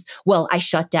programs? Well, I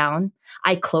shut down.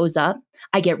 I close up.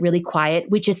 I get really quiet,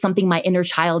 which is something my inner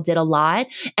child did a lot.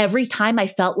 Every time I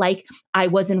felt like I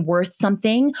wasn't worth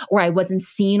something, or I wasn't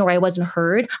seen, or I wasn't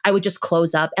heard, I would just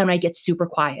close up and I get super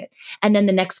quiet. And then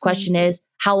the next question is,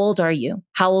 how old are you?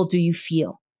 How old do you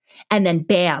feel? And then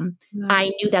bam, I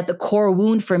knew that the core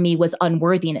wound for me was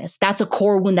unworthiness. That's a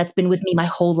core wound that's been with me my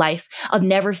whole life, of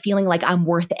never feeling like I'm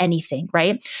worth anything,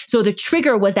 right? So the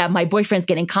trigger was that my boyfriend's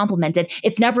getting complimented.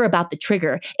 It's never about the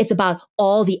trigger. It's about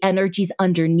all the energies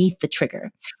underneath the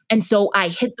trigger. And so I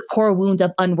hit the core wound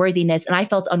of unworthiness, and I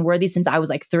felt unworthy since I was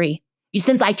like 3.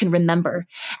 Since I can remember.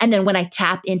 And then when I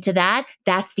tap into that,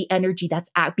 that's the energy that's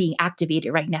being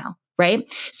activated right now,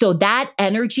 right? So that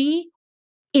energy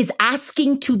is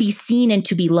asking to be seen and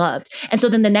to be loved. And so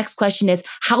then the next question is,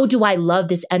 how do I love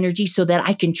this energy so that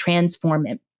I can transform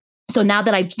it? So now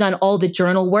that I've done all the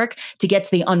journal work to get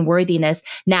to the unworthiness,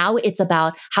 now it's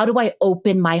about, how do I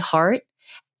open my heart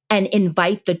and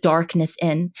invite the darkness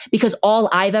in? Because all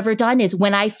I've ever done is,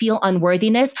 when I feel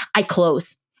unworthiness, I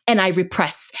close and I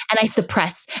repress and I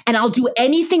suppress, and I'll do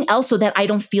anything else so that I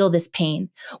don't feel this pain.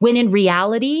 When in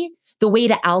reality, the way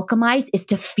to alchemize is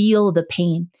to feel the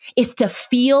pain, is to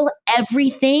feel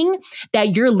everything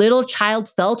that your little child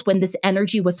felt when this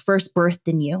energy was first birthed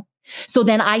in you. So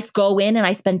then I go in and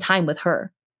I spend time with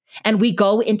her. And we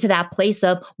go into that place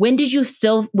of, when did you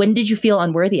feel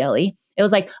unworthy, Ellie? It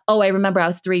was like, oh, I remember I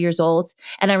was 3 years old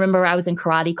and I remember I was in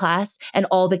karate class and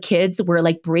all the kids were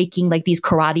like breaking like these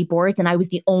karate boards and I was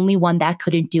the only one that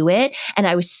couldn't do it. And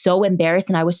I was so embarrassed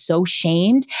and I was so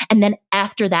shamed. And then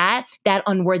after that, that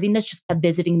unworthiness just kept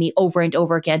visiting me over and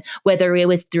over again, whether it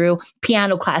was through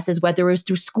piano classes, whether it was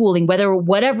through schooling,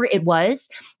 whatever it was,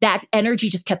 that energy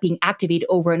just kept being activated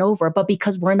over and over. But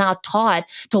because we're not taught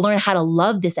to learn how to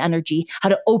love this energy, how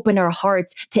to open our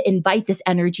hearts, to invite this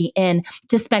energy in,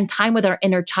 to spend time with our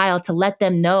inner child, to let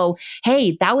them know,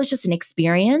 hey, that was just an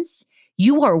experience.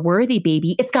 You are worthy,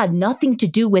 baby. It's got nothing to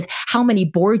do with how many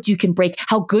boards you can break,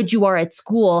 how good you are at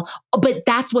school. But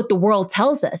that's what the world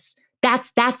tells us.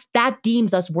 That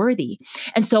deems us worthy.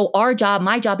 And so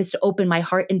my job is to open my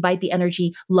heart, invite the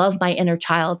energy, love my inner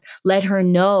child, let her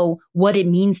know what it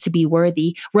means to be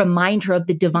worthy, remind her of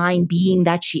the divine being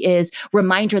that she is,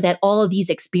 remind her that all of these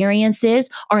experiences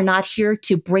are not here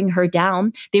to bring her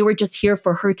down. They were just here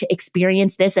for her to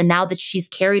experience this. And now that she's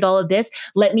carried all of this,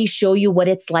 let me show you what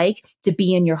it's like to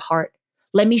be in your heart.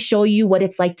 Let me show you what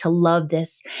it's like to love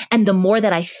this. And the more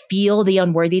that I feel the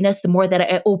unworthiness, the more that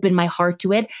I open my heart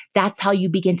to it, that's how you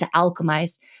begin to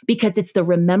alchemize, because it's the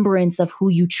remembrance of who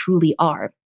you truly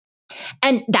are.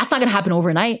 And that's not going to happen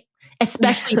overnight,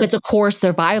 especially if it's a core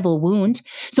survival wound.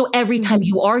 So every time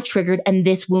you are triggered and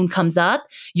this wound comes up,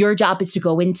 your job is to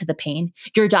go into the pain.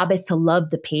 Your job is to love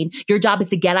the pain. Your job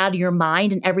is to get out of your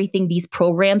mind and everything these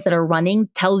programs that are running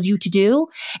tells you to do.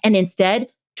 And instead,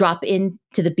 drop into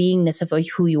the beingness of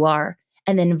who you are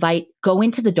and then go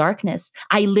into the darkness.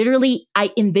 I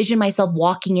envision myself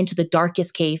walking into the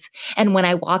darkest cave. And when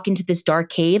I walk into this dark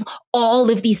cave,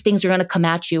 all of these things are going to come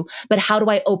at you. But how do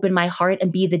I open my heart and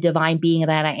be the divine being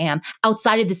that I am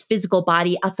outside of this physical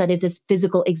body, outside of this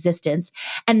physical existence?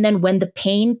 And then when the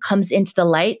pain comes into the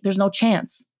light, there's no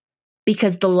chance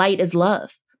because the light is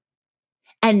love.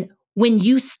 And when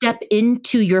you step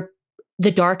into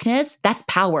the darkness, that's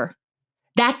power.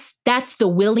 That's the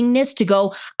willingness to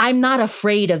go, I'm not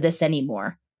afraid of this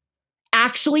anymore.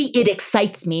 Actually, it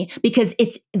excites me because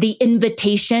it's the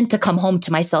invitation to come home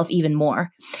to myself even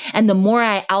more. And the more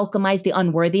I alchemize the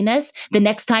unworthiness, the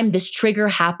next time this trigger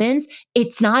happens,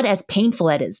 it's not as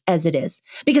painful as it is.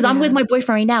 Because I'm with my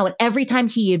boyfriend right now, and every time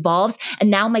he evolves,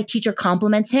 and now my teacher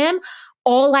compliments him,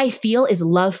 all I feel is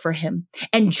love for him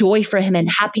and joy for him and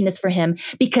happiness for him,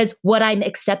 because what I'm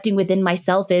accepting within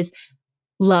myself is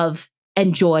love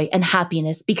and joy and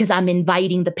happiness because I'm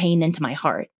inviting the pain into my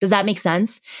heart. Does that make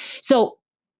sense? So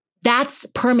that's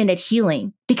permanent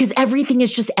healing because everything is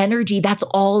just energy. That's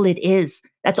all it is.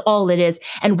 That's all it is.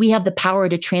 And we have the power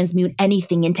to transmute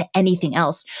anything into anything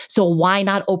else. So why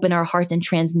not open our hearts and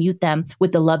transmute them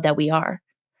with the love that we are?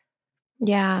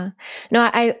 Yeah. No,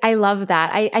 I love that.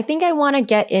 I think I want to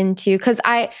get into, because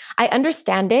I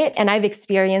understand it and I've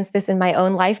experienced this in my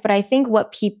own life, but I think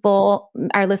what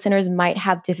our listeners might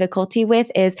have difficulty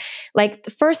with is like the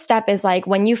first step is like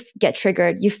when you get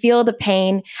triggered, you feel the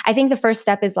pain. I think the first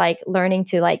step is like learning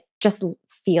to like just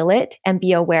feel it and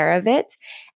be aware of it.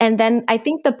 And then I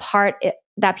think the part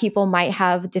that people might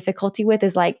have difficulty with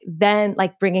is like then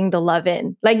like bringing the love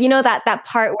in, like, that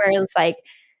part where it's like,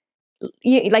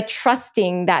 like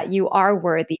trusting that you are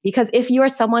worthy. Because if you are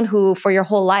someone who for your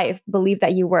whole life believed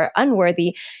that you were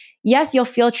unworthy, yes, you'll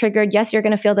feel triggered. Yes, you're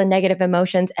going to feel the negative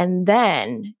emotions. And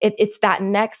then it's that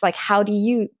next, like, how do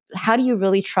you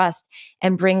really trust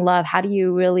and bring love? How do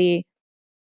you really,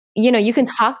 you can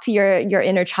talk to your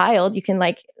inner child. You can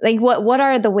like what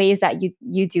are the ways that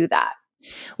you do that?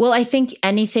 Well, I think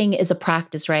anything is a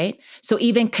practice, right? So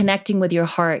even connecting with your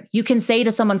heart, you can say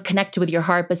to someone, connect with your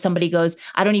heart, but somebody goes,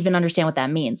 I don't even understand what that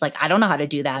means. Like, I don't know how to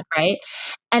do that, right?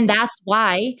 And that's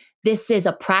why this is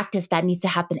a practice that needs to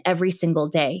happen every single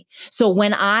day. So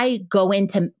when I go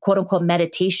into quote unquote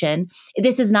meditation,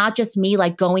 this is not just me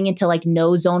like going into like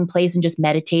no zone place and just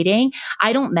meditating.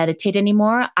 I don't meditate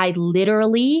anymore. I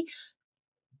literally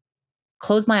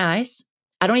close my eyes.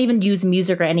 I don't even use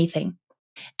music or anything.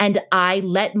 And I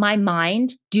let my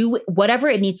mind do whatever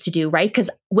it needs to do, right? Because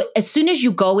as soon as you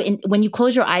go in, when you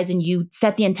close your eyes and you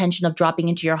set the intention of dropping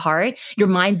into your heart, your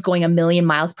mind's going 1,000,000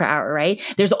 miles per hour, right?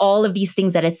 There's all of these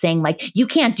things that it's saying like, you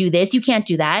can't do this, you can't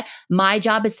do that. My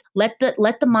job is let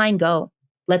the mind go,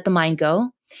 let the mind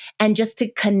go. And just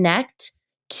to connect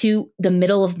to the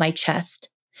middle of my chest,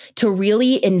 to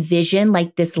really envision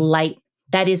like this light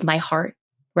that is my heart.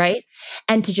 Right?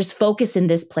 And to just focus in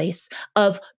this place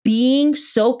of being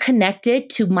so connected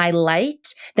to my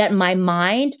light that my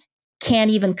mind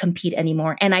can't even compete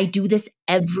anymore. And I do this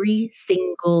every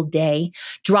single day,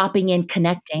 dropping in,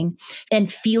 connecting,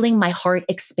 and feeling my heart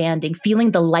expanding,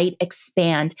 feeling the light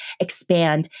expand,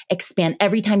 expand, expand.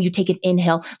 Every time you take an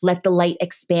inhale, let the light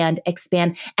expand,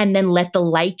 expand, and then let the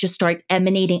light just start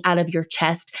emanating out of your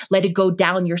chest. Let it go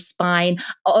down your spine,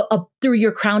 up through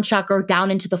your crown chakra,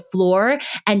 down into the floor,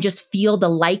 and just feel the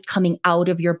light coming out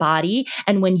of your body.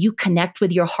 And when you connect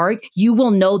with your heart, you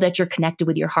will know that you're connected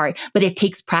with your heart, but it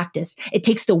takes practice. It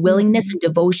takes the willingness and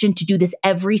devotion to do this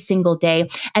every single day.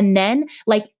 And then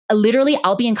literally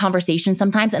I'll be in conversation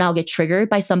sometimes and I'll get triggered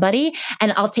by somebody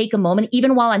and I'll take a moment,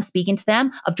 even while I'm speaking to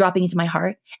them, of dropping into my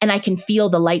heart, and I can feel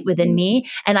the light within me.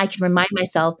 And I can remind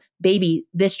myself, baby,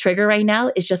 this trigger right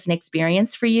now is just an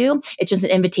experience for you. It's just an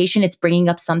invitation. It's bringing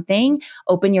up something.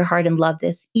 Open your heart and love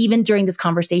this. Even during this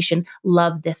conversation,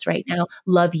 love this right now.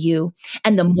 Love you.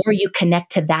 And the more you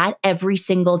connect to that every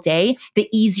single day, the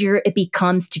easier it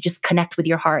becomes to just connect with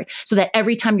your heart. So that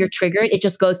every time you're triggered, it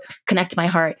just goes, connect to my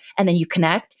heart. And then you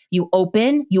connect, you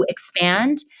open, you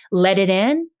expand, let it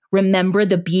in. Remember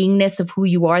the beingness of who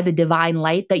you are, the divine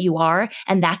light that you are.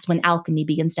 And that's when alchemy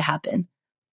begins to happen.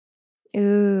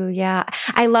 Ooh, yeah.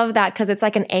 I love that because it's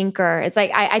like an anchor. It's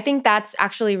like, I think that's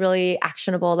actually really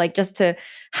actionable, like just to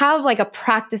have like a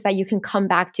practice that you can come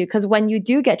back to. Because when you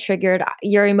do get triggered,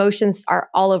 your emotions are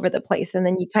all over the place and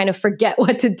then you kind of forget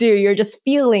what to do. You're just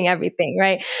feeling everything,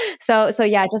 right? So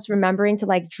yeah, just remembering to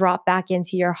like drop back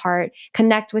into your heart,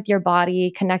 connect with your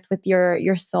body, connect with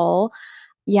your soul.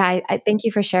 Yeah, I thank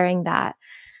you for sharing that.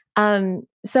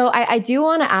 So I do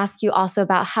want to ask you also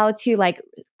about how to like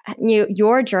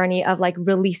your journey of like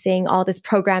releasing all this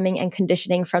programming and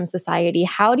conditioning from society.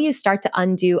 How do you start to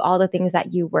undo all the things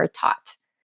that you were taught?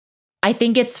 I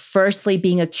think it's firstly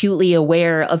being acutely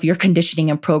aware of your conditioning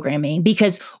and programming,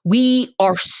 because we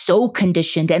are so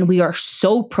conditioned and we are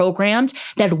so programmed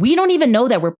that we don't even know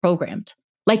that we're programmed.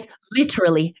 Like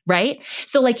literally, right?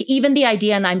 So like even the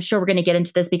idea, and I'm sure we're going to get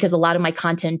into this because a lot of my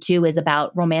content too is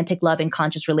about romantic love and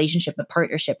conscious relationship and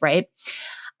partnership, right?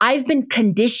 I've been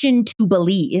conditioned to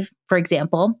believe, for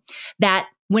example, that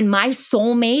when my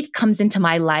soulmate comes into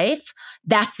my life,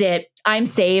 that's it. I'm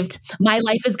saved. My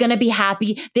life is going to be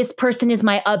happy. This person is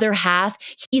my other half.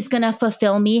 He's going to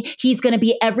fulfill me. He's going to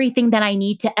be everything that I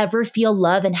need to ever feel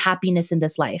love and happiness in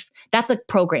this life. That's a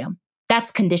program.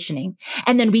 That's conditioning.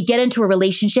 And then we get into a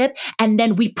relationship and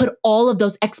then we put all of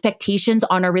those expectations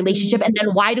on our relationship. And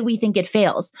then why do we think it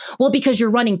fails? Well, because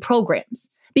you're running programs.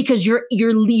 Because you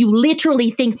literally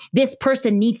think this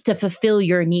person needs to fulfill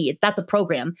your needs. That's a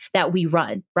program that we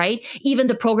run, right? Even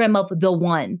the program of the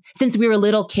one. Since we were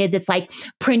little kids, it's like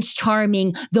Prince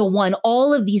Charming, the one.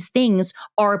 All of these things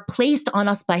are placed on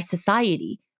us by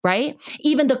society, right?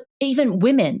 Even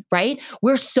women, right?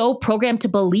 We're so programmed to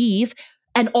believe.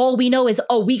 And all we know is,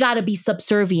 oh, we got to be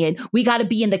subservient. We got to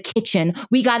be in the kitchen.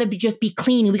 We got to just be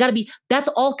cleaning. That's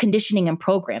all conditioning and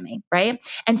programming, right?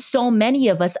 And so many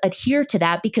of us adhere to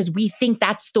that because we think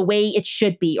that's the way it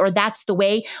should be, or that's the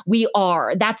way we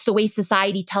are. That's the way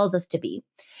society tells us to be.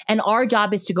 And our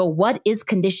job is to go, what is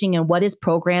conditioning and what is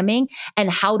programming?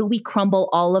 And how do we crumble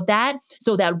all of that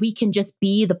so that we can just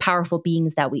be the powerful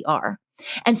beings that we are?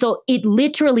 And so it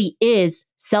literally is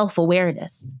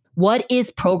self-awareness. What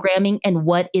is programming and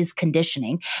what is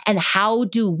conditioning? And how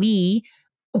do we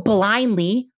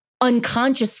blindly,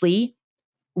 unconsciously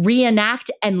reenact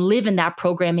and live in that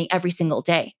programming every single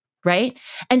day? Right.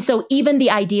 And so even the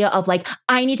idea of like,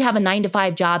 I need to have a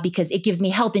 9-to-5 job because it gives me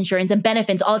health insurance and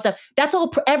benefits, all that stuff. That's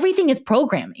all, everything is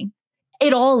programming.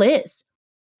 It all is.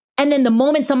 And then the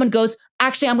moment someone goes,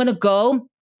 actually, I'm going to go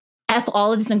F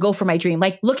all of this and go for my dream.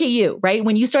 Like, look at you, right?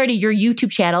 When you started your YouTube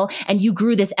channel and you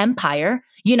grew this empire,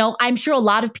 I'm sure a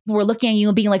lot of people were looking at you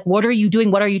and being like, what are you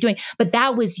doing? What are you doing? But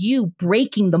that was you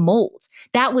breaking the mold.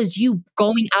 That was you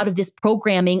going out of this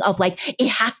programming of like, it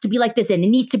has to be like this and it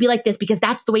needs to be like this because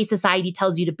that's the way society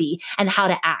tells you to be and how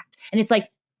to act. And it's like,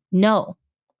 no.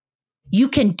 You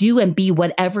can do and be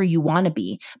whatever you want to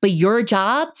be, but your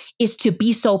job is to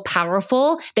be so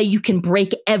powerful that you can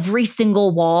break every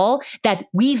single wall that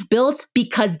we've built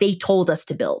because they told us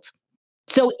to build.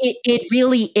 So it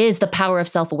really is the power of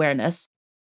self-awareness.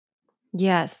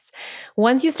 Yes.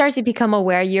 Once you start to become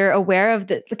aware, you're aware of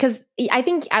because I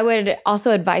think I would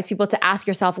also advise people to ask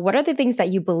yourself, what are the things that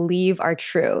you believe are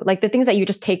true? Like the things that you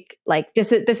just take, like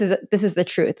this is the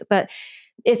truth. But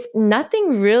it's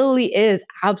nothing really is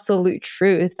absolute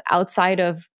truth outside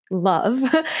of love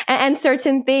and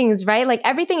certain things, right? Like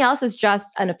everything else is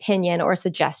just an opinion or a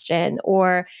suggestion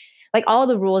or like all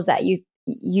the rules that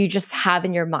you just have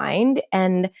in your mind.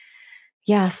 And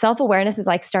yeah, self-awareness is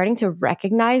like starting to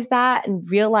recognize that and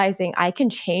realizing I can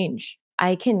change.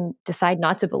 I can decide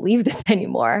not to believe this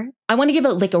anymore. I want to give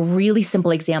a really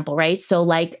simple example, right? So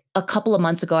like a couple of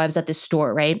months ago, I was at this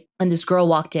store, right? And this girl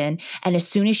walked in, and as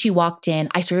soon as she walked in,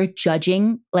 I started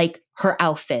judging like her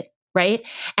outfit, right?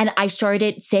 And I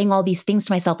started saying all these things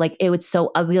to myself, like it was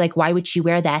so ugly, like why would she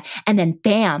wear that? And then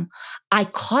bam, I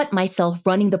caught myself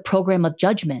running the program of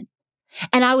judgment.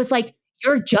 And I was like,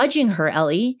 you're judging her,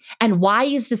 Ellie. And why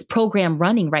is this program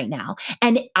running right now?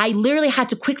 And I literally had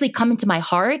to quickly come into my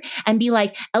heart and be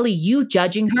like, Ellie, you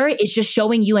judging her is just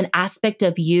showing you an aspect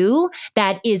of you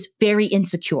that is very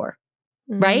insecure,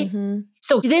 right? Mm-hmm.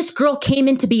 So this girl came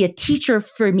in to be a teacher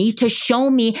for me to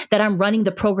show me that I'm running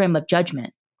the program of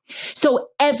judgment. So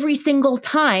every single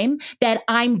time that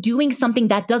I'm doing something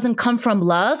that doesn't come from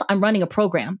love, I'm running a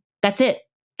program. That's it.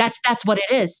 That's what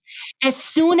it is. As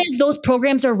soon as those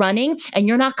programs are running and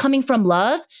you're not coming from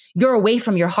love, you're away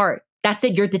from your heart. That's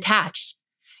it. You're detached.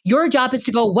 Your job is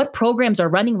to go, what programs are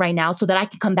running right now so that I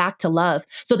can come back to love,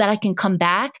 so that I can come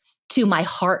back to my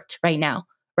heart right now.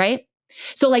 Right.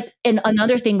 So like, and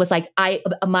another thing was like,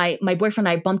 my boyfriend and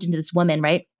I bumped into this woman,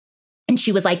 right? And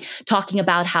she was like talking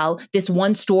about how this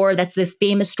one store, that's this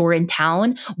famous store in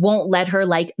town, won't let her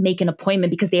like make an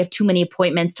appointment because they have too many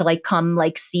appointments to like come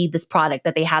like see this product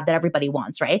that they have that everybody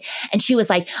wants, right? And she was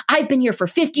like, I've been here for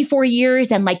 54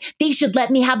 years and like they should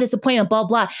let me have this appointment, blah,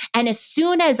 blah. And as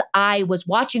soon as I was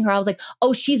watching her, I was like,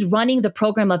 oh, she's running the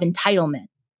program of entitlement.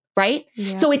 Right?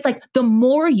 Yeah. So it's like the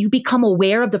more you become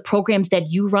aware of the programs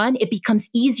that you run, it becomes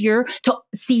easier to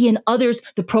see in others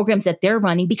the programs that they're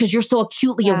running because you're so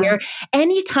acutely aware.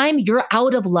 Anytime you're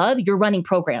out of love, you're running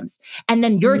programs. And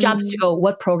then your job is to go,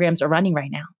 what programs are running right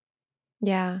now?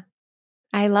 Yeah.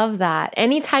 I love that.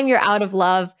 Anytime you're out of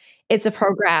love, it's a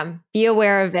program. Be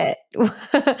aware of it.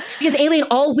 Because alien,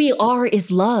 all we are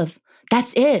is love.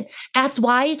 That's it. That's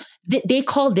why they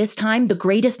call this time the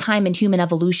greatest time in human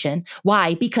evolution.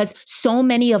 Why? Because so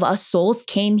many of us souls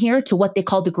came here to what they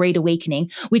call the Great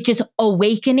Awakening, which is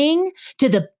awakening to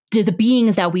the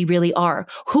beings that we really are.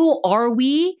 Who are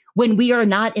we when we are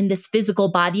not in this physical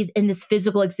body, in this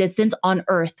physical existence on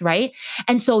earth, right?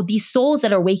 And so these souls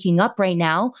that are waking up right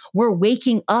now, we're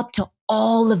waking up to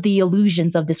all of the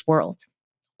illusions of this world.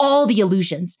 All the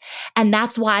illusions. And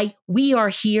that's why we are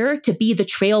here to be the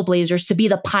trailblazers, to be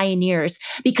the pioneers,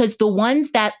 because the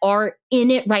ones that are in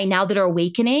it right now that are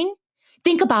awakening,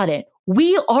 think about it.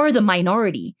 We are the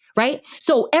minority, right?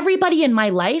 So everybody in my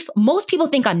life, most people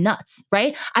think I'm nuts,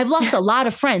 right? I've lost a lot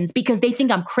of friends because they think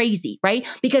I'm crazy, right?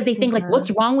 Because they think like, what's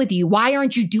wrong with you? Why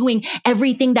aren't you doing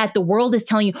everything that the world is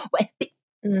telling you?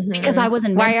 Because I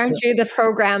wasn't meant Why aren't you the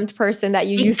programmed person that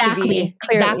you used to be? Clearly.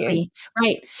 Exactly.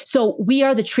 Right. So we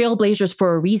are the trailblazers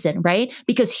for a reason, right?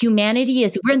 Because humanity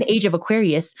we're in the age of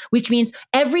Aquarius, which means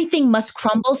everything must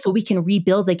crumble so we can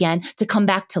rebuild again to come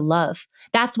back to love.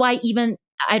 That's why even,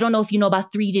 I don't know if you know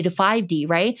about 3D to 5D,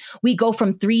 right? We go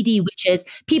from 3D, which is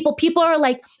people are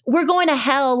like, we're going to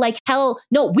hell, like hell.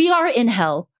 No, we are in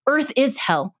hell. Earth is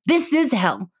hell. This is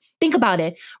hell. Think about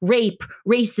it. Rape,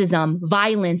 racism,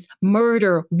 violence,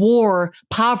 murder, war,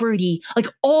 poverty, like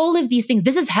all of these things.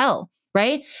 This is hell,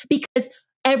 right? Because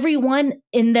everyone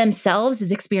in themselves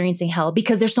is experiencing hell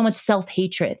because there's so much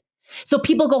self-hatred. So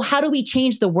people go, how do we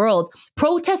change the world?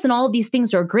 Protests and all of these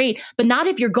things are great, but not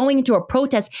if you're going into a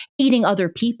protest hating other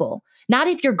people. Not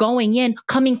if you're going in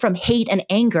coming from hate and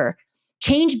anger.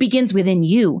 Change begins within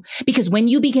you, because when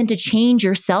you begin to change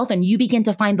yourself and you begin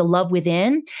to find the love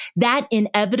within, that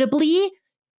inevitably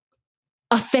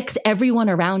affects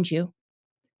everyone around you.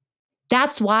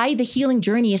 That's why the healing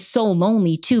journey is so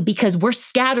lonely too, because we're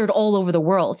scattered all over the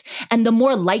world. And the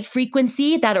more light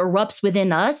frequency that erupts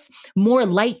within us, more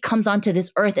light comes onto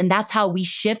this earth. And that's how we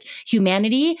shift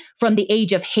humanity from the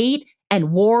age of hate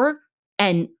and war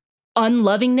and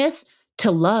unlovingness to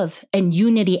love and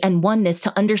unity and oneness,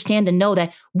 to understand and know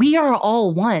that we are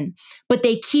all one, but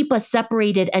they keep us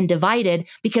separated and divided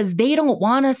because they don't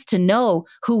want us to know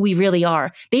who we really are.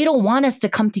 They don't want us to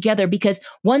come together because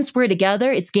once we're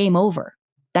together, it's game over.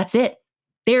 That's it.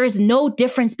 There is no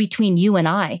difference between you and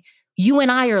I. You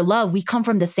and I are love. We come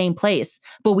from the same place,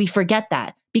 but we forget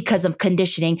that because of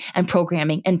conditioning and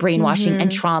programming and brainwashing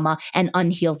and trauma and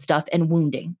unhealed stuff and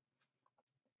wounding.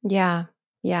 Yeah.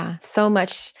 Yeah. So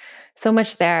much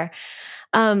there.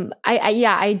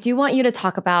 I do want you to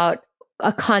talk about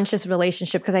a conscious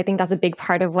relationship? Because I think that's a big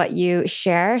part of what you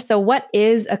share. So what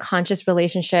is a conscious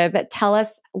relationship? Tell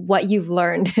us what you've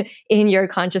learned in your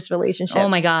conscious relationship. Oh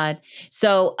my God.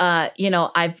 So,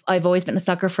 I've always been a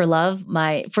sucker for love.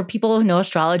 For people who know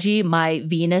astrology, my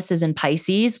Venus is in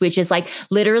Pisces, which is like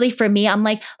literally for me, I'm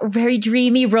like very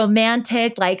dreamy,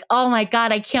 romantic, like, oh my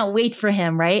God, I can't wait for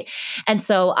him. Right. And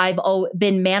so I've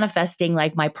been manifesting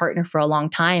like my partner for a long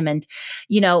time. And,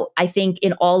 I think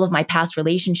in all of my past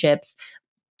relationships,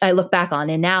 I look back on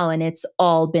it now and it's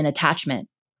all been attachment.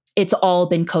 It's all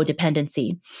been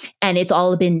codependency, and it's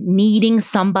all been needing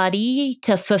somebody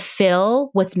to fulfill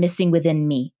what's missing within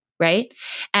me. Right.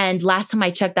 And last time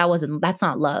I checked, that's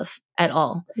not love at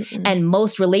all. Mm-mm. And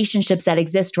most relationships that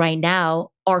exist right now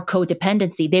are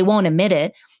codependency. They won't admit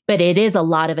it, but it is a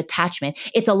lot of attachment.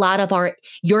 It's a lot of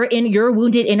your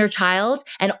wounded inner child,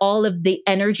 and all of the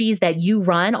energies that you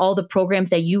run, all the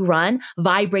programs that you run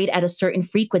vibrate at a certain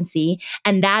frequency,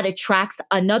 and that attracts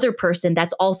another person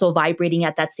that's also vibrating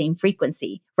at that same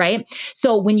frequency, right?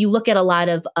 So when you look at a lot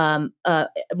of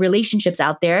relationships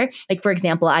out there, like for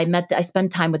example, I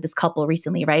spent time with this couple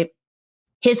recently, right?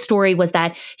 His story was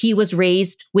that he was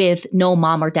raised with no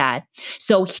mom or dad.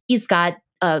 So he's got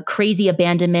crazy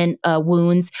abandonment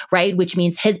wounds, right? Which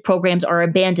means his programs are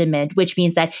abandonment, which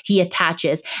means that he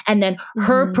attaches. And then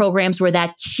her programs were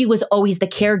that she was always the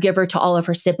caregiver to all of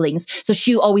her siblings. So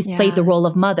she always played the role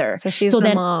of mother. So she's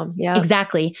the mom. Yeah.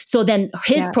 Exactly. So then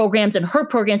his programs and her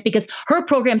programs, because her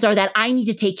programs are that I need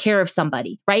to take care of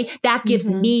somebody, right? That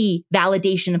gives me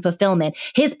validation and fulfillment.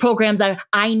 His programs are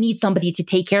I need somebody to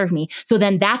take care of me. So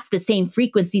then that's the same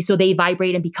frequency. So they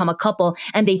vibrate and become a couple,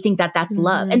 and they think that that's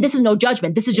love. And this is no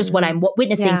judgment. This is just what I'm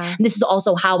witnessing. Yeah. And this is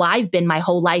also how I've been my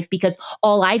whole life, because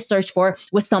all I've searched for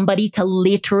was somebody to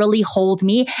literally hold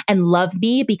me and love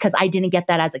me, because I didn't get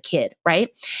that as a kid, right?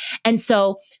 And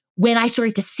so when I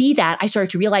started to see that, I started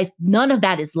to realize none of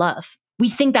that is love. We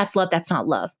think that's love. That's not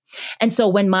love. And so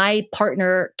when my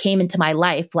partner came into my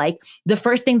life, like the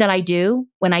first thing that I do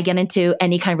when I get into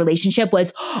any kind of relationship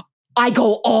was I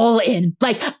go all in.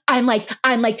 I'm like,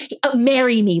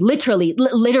 marry me,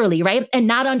 literally, right? And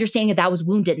not understanding that was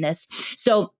woundedness.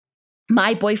 So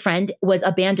my boyfriend was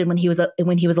abandoned when he was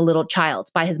a little child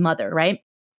by his mother, right?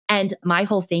 And my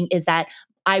whole thing is that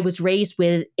I was raised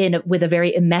with a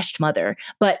very enmeshed mother,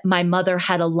 but my mother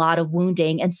had a lot of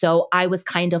wounding. And so I was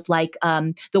kind of like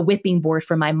the whipping board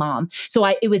for my mom. So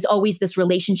it was always this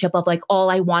relationship of like, all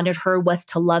I wanted her was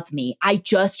to love me.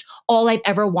 All I've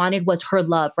ever wanted was her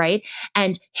love, right?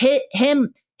 And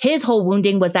his whole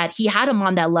wounding was that he had a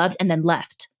mom that loved and then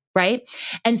left. Right.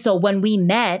 And so when we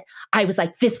met, I was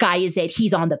like, this guy is it.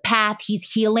 He's on the path. He's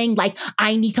healing. Like,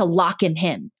 I need to lock him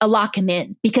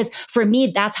in. Because for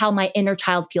me, that's how my inner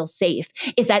child feels safe,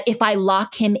 is that if I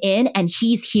lock him in and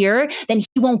he's here, then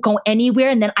he won't go anywhere.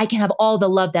 And then I can have all the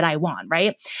love that I want.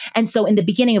 Right. And so in the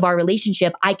beginning of our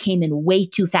relationship, I came in way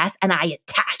too fast and I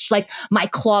attached, like my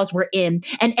claws were in,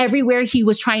 and everywhere he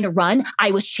was trying to run,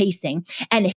 I was chasing.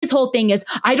 And his whole thing is,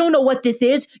 I don't know what this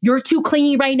is. You're too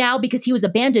clingy right now, because he was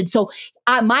abandoned. So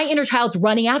my inner child's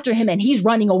running after him and he's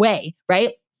running away,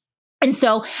 right? And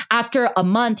so after a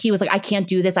month, he was like, I can't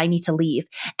do this. I need to leave.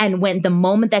 And when the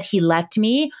moment that he left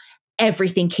me,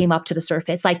 everything came up to the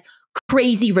surface, like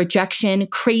crazy rejection,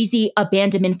 crazy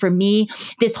abandonment for me.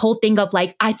 This whole thing of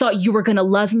like, I thought you were going to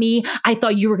love me. I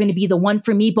thought you were going to be the one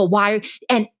for me, but why?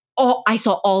 And I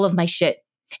saw all of my shit.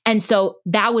 And so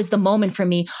that was the moment for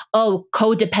me. Oh,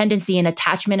 codependency and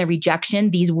attachment and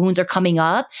rejection. These wounds are coming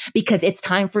up because it's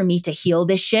time for me to heal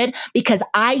this shit, because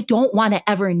I don't want to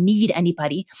ever need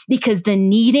anybody, because the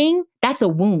needing, that's a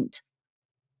wound.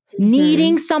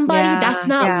 Needing somebody, that's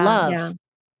not love. Yeah.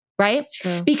 Right?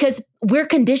 Because we're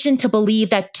conditioned to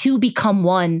believe that two become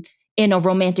one in a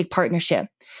romantic partnership.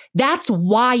 That's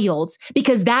wild,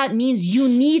 because that means you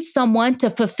need someone to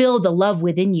fulfill the love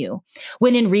within you.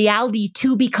 When in reality,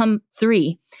 two become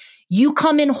three. You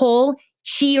come in whole,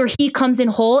 she or he comes in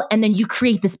whole, and then you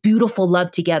create this beautiful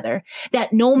love together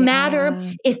that no matter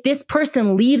if this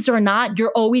person leaves or not,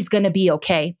 you're always going to be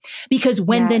okay. Because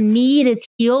when the need is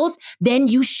healed, then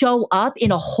you show up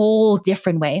in a whole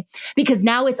different way. Because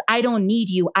now it's, I don't need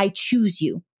you, I choose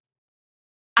you.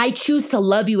 I choose to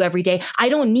love you every day. I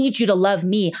don't need you to love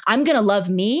me. I'm going to love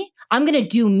me. I'm going to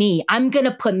do me. I'm going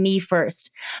to put me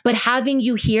first. But having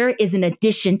you here is an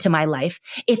addition to my life.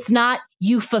 It's not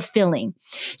you fulfilling.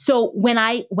 So when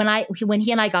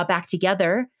he and I got back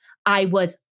together, I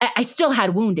was I still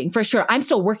had wounding for sure. I'm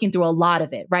still working through a lot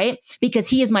of it, right? Because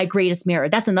he is my greatest mirror.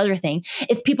 That's another thing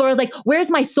is people are like,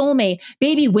 where's my soulmate?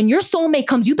 Baby, when your soulmate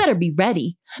comes, you better be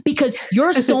ready because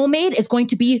your soulmate is going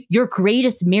to be your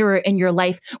greatest mirror in your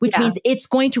life, which means it's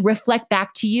going to reflect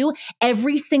back to you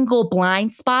every single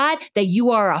blind spot that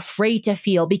you are afraid to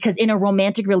feel. Because in a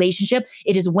romantic relationship,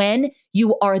 it is when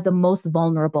you are the most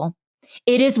vulnerable.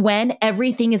 It is when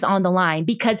everything is on the line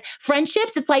because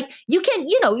friendships, it's like you can,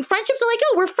 friendships are like,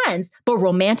 oh, we're friends, but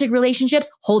romantic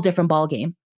relationships, whole different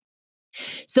ballgame.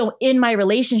 So in my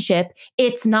relationship,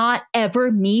 it's not ever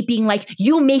me being like,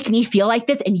 you make me feel like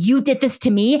this and you did this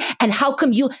to me. And how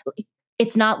come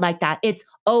it's not like that. It's,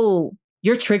 oh,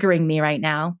 you're triggering me right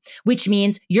now, which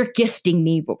means you're gifting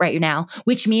me right now,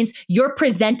 which means you're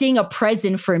presenting a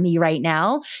present for me right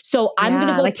now. So I'm going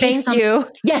to go take thank you.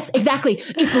 Yes, exactly.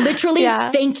 It's literally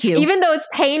thank you. Even though it's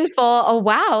painful. Oh,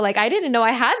 wow. Like I didn't know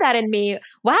I had that in me.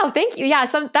 Wow. Thank you. Yeah.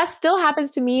 That still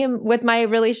happens to me with my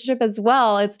relationship as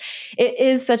well. It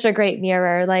is such a great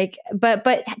mirror. Like, but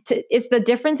it's the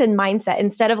difference in mindset.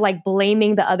 Instead of like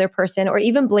blaming the other person or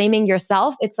even blaming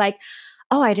yourself, it's like,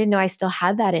 oh, I didn't know I still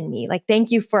had that in me. Like,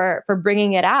 thank you for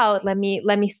bringing it out. Let me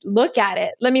look at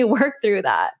it. Let me work through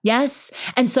that. Yes.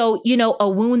 And so, a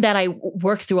wound that I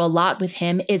work through a lot with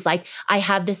him is like, I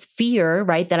have this fear,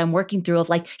 right, that I'm working through of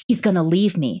like, he's going to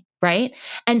leave me. Right.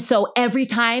 And so every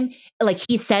time like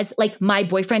he says, like my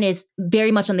boyfriend is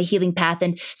very much on the healing path.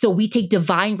 And so we take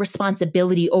divine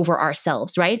responsibility over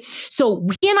ourselves. Right. So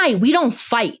we don't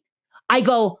fight. I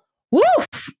go, woof.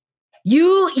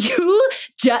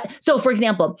 So for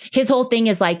example, his whole thing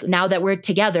is like, now that we're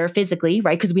together physically,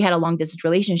 right? Because we had a long distance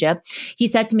relationship. He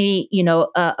said to me,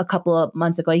 a couple of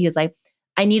months ago, he was like,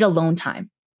 I need alone time.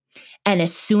 And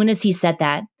as soon as he said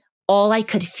that, all I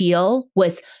could feel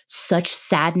was such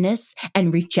sadness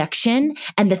and rejection.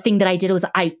 And the thing that I did was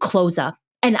I close up.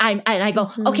 And I go,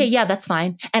 okay, yeah, that's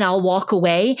fine. And I'll walk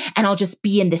away and I'll just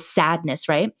be in this sadness,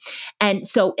 right? And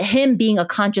so him being a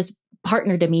conscious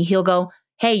partner to me, he'll go,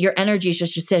 hey, your energy is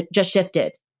just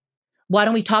shifted. Why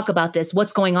don't we talk about this?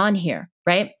 What's going on here,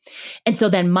 right? And so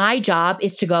then my job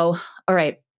is to go, all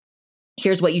right,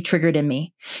 here's what you triggered in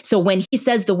me. So when he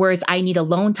says the words, I need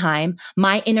alone time,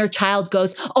 my inner child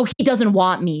goes, oh, he doesn't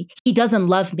want me. He doesn't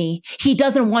love me. He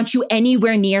doesn't want you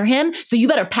anywhere near him. So you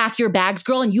better pack your bags,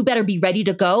 girl, and you better be ready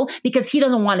to go because he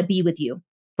doesn't want to be with you,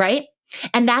 right?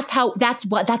 And that's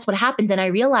what happens. And I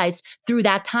realized through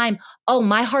that time, oh,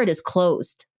 my heart is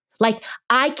closed. Like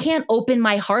I can't open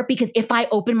my heart because if I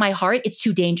open my heart, it's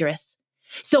too dangerous.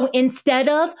 So instead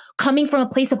of coming from a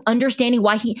place of understanding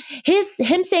why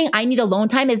him saying I need alone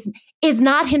time is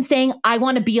not him saying I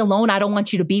want to be alone. I don't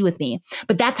want you to be with me.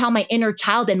 But that's how my inner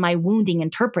child and my wounding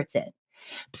interprets it.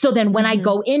 So then when I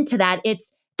go into that,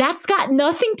 that's got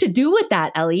nothing to do with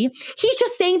that, Ellie. He's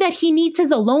just saying that he needs his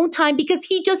alone time because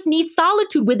he just needs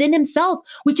solitude within himself,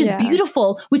 which is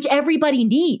beautiful, which everybody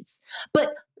needs.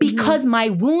 But because my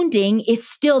wounding is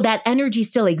still, that energy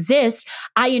still exists,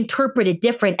 I interpret it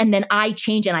different and then I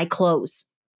change and I close.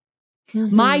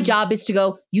 My job is to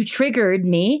go, you triggered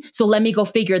me, so let me go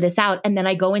figure this out. And then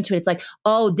I go into it. It's like,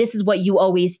 oh, this is what you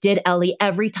always did, Ellie.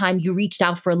 Every time you reached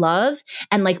out for love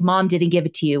and like mom didn't give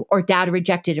it to you or dad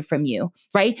rejected it from you,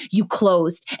 right? You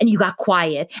closed and you got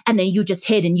quiet and then you just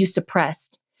hid and you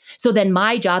suppressed. So then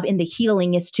my job in the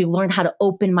healing is to learn how to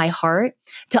open my heart,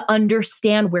 to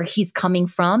understand where he's coming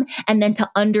from, and then to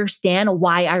understand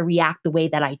why I react the way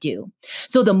that I do.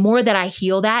 So the more that I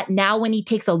heal that, now when he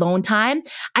takes alone time,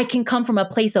 I can come from a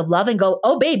place of love and go,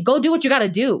 oh, babe, go do what you got to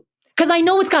do. Because I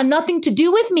know it's got nothing to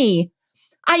do with me.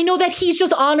 I know that he's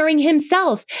just honoring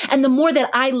himself. And the more that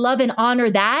I love and honor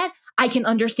that, I can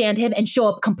understand him and show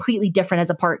up completely different as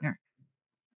a partner.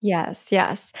 Yes,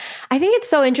 yes. I think it's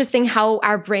so interesting how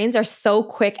our brains are so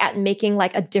quick at making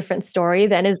like a different story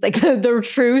than is like the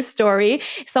true story.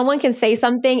 Someone can say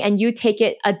something and you take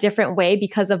it a different way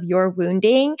because of your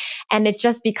wounding, and it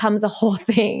just becomes a whole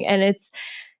thing. And it's,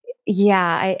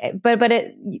 but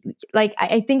it, like,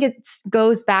 I think it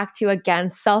goes back to, again,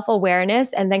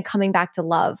 self-awareness and then coming back to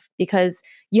love, because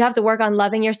you have to work on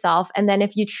loving yourself. And then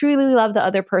if you truly love the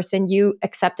other person, you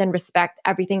accept and respect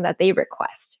everything that they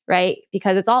request, right?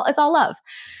 Because it's all love.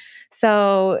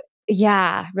 So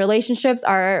yeah, relationships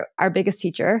are our biggest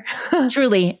teacher.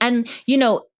 Truly. And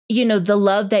the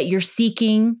love that you're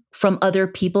seeking from other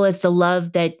people is the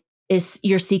love that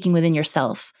you're seeking within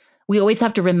yourself. We always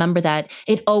have to remember that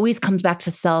it always comes back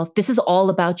to self. This is all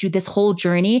about you. This whole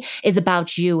journey is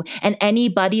about you. And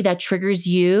anybody that triggers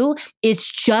you is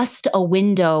just a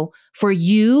window for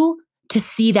you to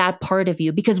see that part of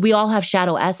you, because we all have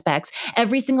shadow aspects.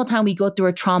 Every single time we go through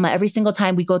a trauma, every single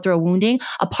time we go through a wounding,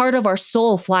 a part of our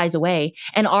soul flies away.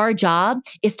 And our job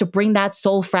is to bring that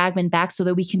soul fragment back so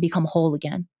that we can become whole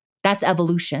again. That's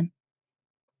evolution.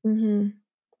 Mm-hmm.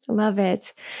 Love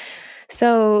it.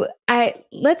 So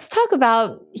let's talk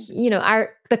about,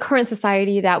 the current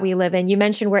society that we live in. You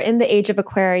mentioned we're in the age of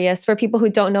Aquarius. For people who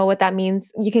don't know what that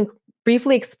means, you can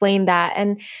briefly explain that.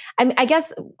 And I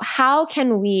guess, how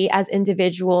can we as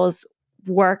individuals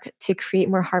work to create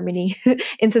more harmony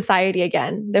in society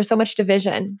again? There's so much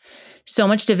division. So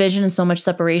much division and so much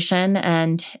separation.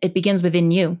 And it begins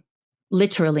within you,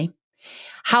 literally.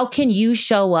 How can you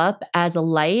show up as a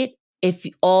light if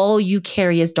all you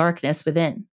carry is darkness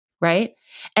within, right?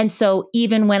 And so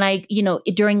even when I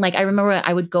remember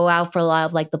I would go out for a lot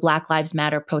of like the Black Lives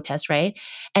Matter protests, right?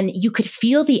 And you could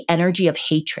feel the energy of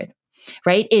hatred,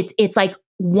 right? It's like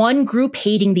one group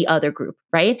hating the other group,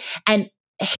 right? And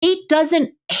hate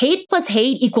plus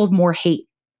hate equals more hate,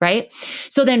 right?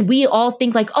 So then we all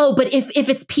think like, oh, but if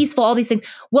it's peaceful, all these things.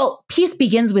 Well, peace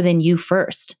begins within you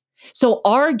first. So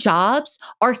our jobs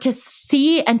are to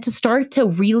see and to start to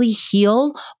really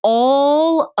heal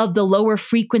all of the lower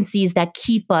frequencies that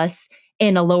keep us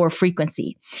in a lower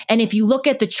frequency. And if you look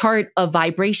at the chart of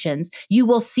vibrations, you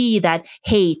will see that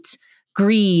hate,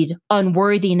 greed,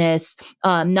 unworthiness,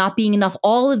 not being enough,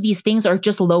 all of these things are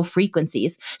just low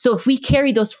frequencies. So if we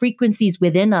carry those frequencies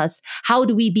within us, how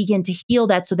do we begin to heal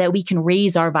that so that we can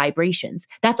raise our vibrations?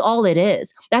 That's all it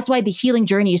is. That's why the healing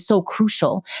journey is so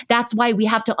crucial. That's why we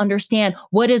have to understand,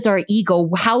 what is our ego?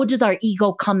 How does our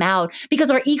ego come out?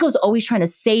 Because our ego is always trying to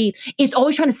stay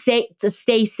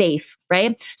safe,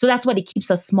 right? So that's why it keeps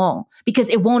us small, because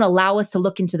it won't allow us to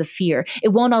look into the fear. It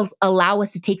won't allow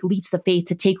us to take leaps of faith,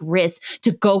 to take risks,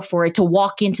 to go for it, to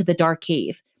walk into the dark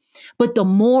cave. But the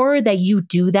more that you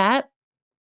do that,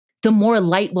 the more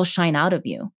light will shine out of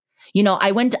you.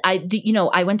 I went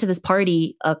to this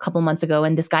party a couple months ago,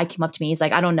 and this guy came up to me. He's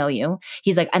like, I don't know you.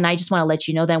 He's like, and I just want to let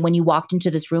you know that when you walked into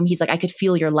this room, he's like, I could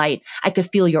feel your light. I could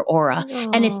feel your aura.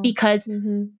 Aww. And it's because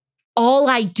all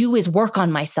I do is work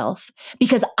on myself,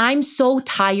 because I'm so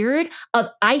tired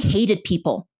I hated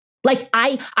people. Like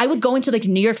I would go into like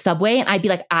New York subway and I'd be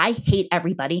like, I hate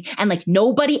everybody. And like,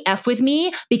 nobody F with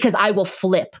me because I will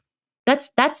flip.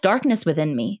 That's darkness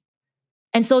within me.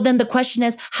 And so then the question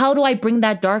is, how do I bring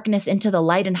that darkness into the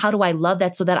light, and how do I love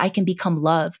that so that I can become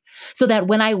love? So that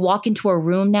when I walk into a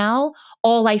room now,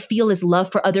 all I feel is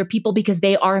love for other people because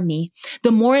they are me.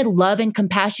 The more love and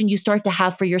compassion you start to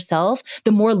have for yourself,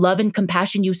 the more love and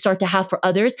compassion you start to have for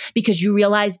others, because you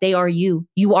realize they are you.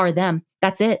 You are them.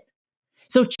 That's it.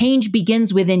 So change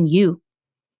begins within you.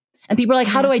 And people are like,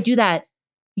 how do I do that?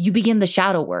 You begin the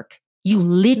shadow work. You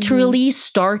literally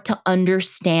start to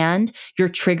understand your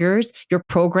triggers, your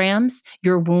programs,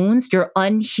 your wounds, your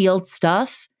unhealed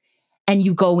stuff, and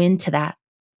you go into that.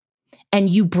 And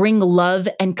you bring love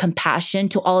and compassion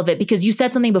to all of it. Because you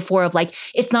said something before of like,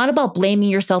 it's not about blaming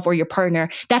yourself or your partner.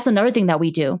 That's another thing that we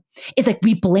do. It's like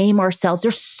we blame ourselves.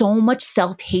 There's so much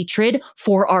self-hatred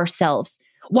for ourselves.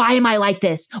 Why am I like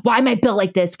this? Why am I built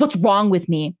like this? What's wrong with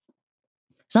me?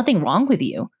 There's nothing wrong with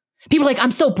you. People are like,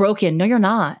 I'm so broken. No, you're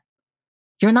not.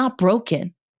 You're not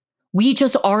broken. We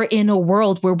just are in a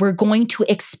world where we're going to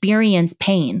experience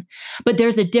pain. But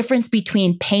there's a difference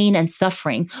between pain and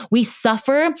suffering. We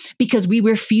suffer because we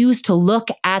refuse to look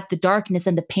at the darkness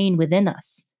and the pain within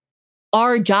us.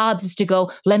 Our job is to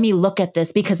go, let me look at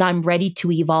this because I'm ready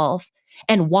to evolve.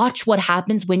 And watch what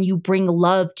happens when you bring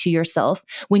love to yourself,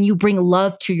 when you bring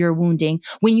love to your wounding,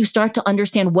 when you start to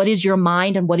understand what is your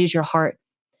mind and what is your heart.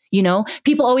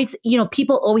 People always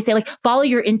say like, follow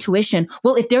your intuition.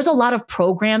 Well, if there's a lot of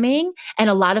programming and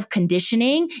a lot of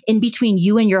conditioning in between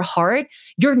you and your heart,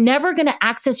 you're never going to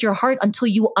access your heart until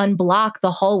you unblock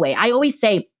the hallway. I always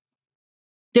say,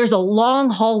 there's a long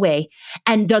hallway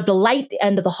and the light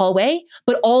end of the hallway,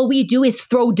 but all we do is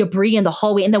throw debris in the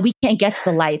hallway and then we can't get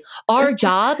to the light. Our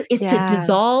job is to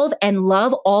dissolve and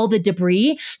love all the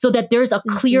debris so that there's a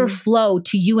clear flow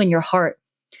to you and your heart.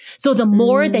 So the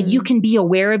more that you can be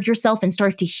aware of yourself and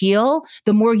start to heal,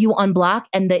 the more you unblock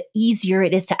and the easier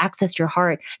it is to access your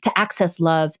heart, to access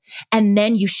love. And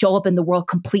then you show up in the world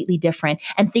completely different.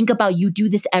 And think about, you do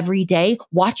this every day.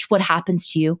 Watch what happens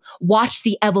to you. Watch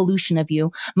the evolution of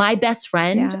you. My best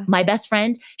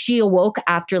friend, she awoke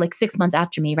after like 6 months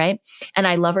after me, right? And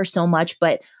I love her so much,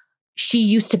 but she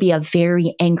used to be a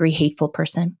very angry, hateful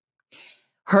person.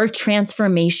 her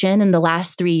transformation in the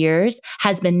last 3 years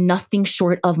has been nothing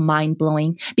short of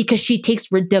mind-blowing because she takes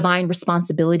divine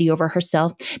responsibility over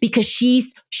herself, because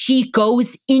she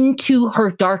goes into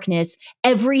her darkness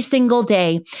every single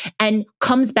day and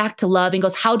comes back to love and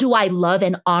goes, how do I love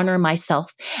and honor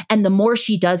myself? And the more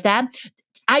she does that,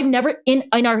 I've never, in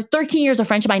our 13 years of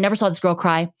friendship, I never saw this girl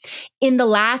cry. In the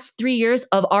last 3 years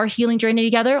of our healing journey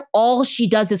together, all she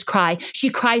does is cry. She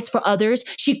cries for others.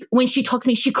 When she talks to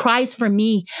me, she cries for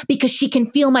me because she can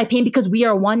feel my pain, because we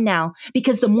are one now.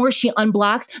 Because the more she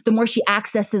unblocks, the more she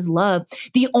accesses love.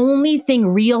 The only thing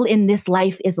real in this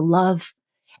life is love.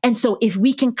 And so if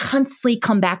we can constantly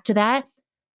come back to that,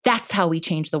 that's how we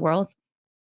change the world.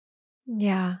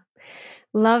 Yeah.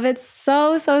 Love it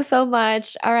so, so, so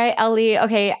much. All right, Ellie.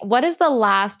 Okay, what is the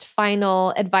last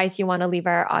final advice you want to leave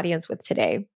our audience with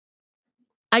today?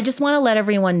 I just want to let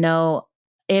everyone know,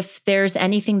 if there's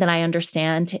anything that I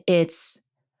understand, it's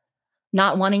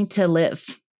not wanting to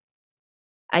live.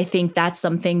 I think that's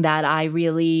something that I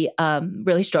really,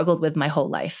 really struggled with my whole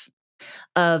life,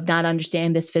 of not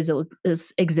understanding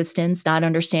this existence, not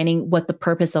understanding what the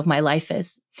purpose of my life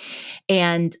is.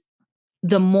 And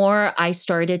the more I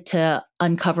started to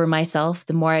uncover myself,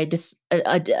 the more I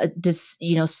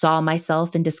saw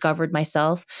myself and discovered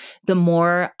myself, the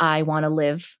more I want to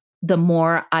live, the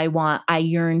more I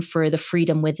yearn for the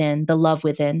freedom within, the love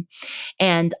within.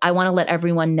 And I want to let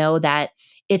everyone know that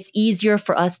it's easier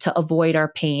for us to avoid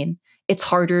our pain. It's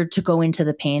harder to go into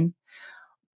the pain,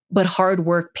 but hard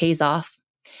work pays off,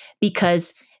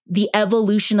 because the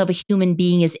evolution of a human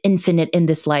being is infinite in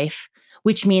this life,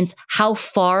 which means how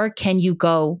far can you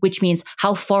go? Which means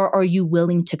how far are you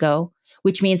willing to go?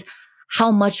 Which means how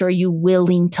much are you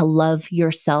willing to love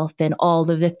yourself and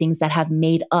all of the things that have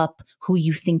made up who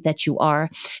you think that you are?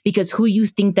 Because who you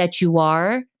think that you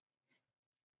are,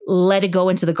 let it go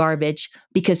into the garbage,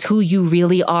 because who you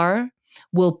really are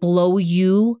will blow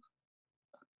you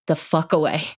the fuck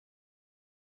away.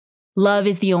 Love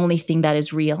is the only thing that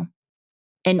is real,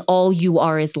 and all you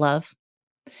are is love.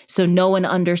 So know and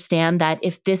understand that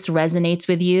if this resonates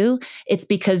with you, it's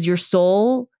because your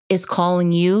soul is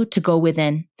calling you to go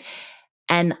within.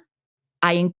 And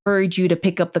I encourage you to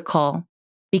pick up the call,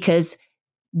 because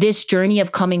this journey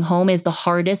of coming home is the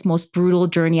hardest, most brutal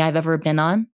journey I've ever been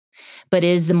on, but it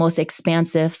is the most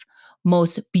expansive,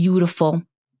 most beautiful,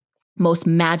 most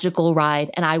magical ride.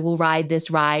 And I will ride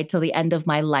this ride till the end of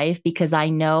my life, because I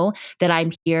know that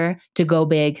I'm here to go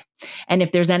big. And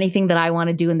if there's anything that I want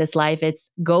to do in this life, it's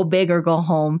go big or go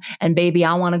home. And baby,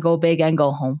 I want to go big and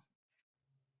go home.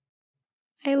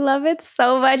 I love it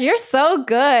so much. You're so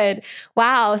good.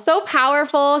 Wow. So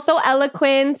powerful, so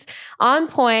eloquent, on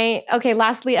point. Okay,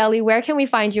 lastly, Ellie, where can we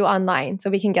find you online so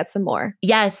we can get some more?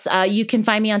 Yes, you can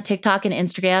find me on TikTok and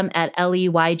Instagram at Ellie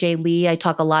Lee. I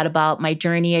talk a lot about my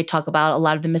journey. I talk about a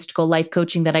lot of the mystical life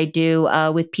coaching that I do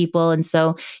with people. And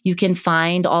so you can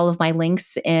find all of my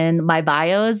links in my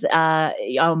bios,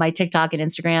 on my TikTok and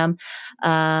Instagram.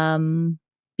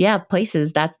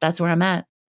 Places. That's where I'm at.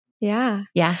 Yeah.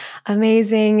 Yeah.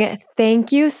 Amazing.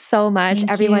 Thank you so much.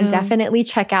 Thank Everyone, you. definitely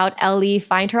check out Ellie,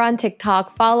 find her on TikTok,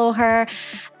 follow her.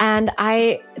 And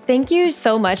I thank you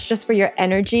so much just for your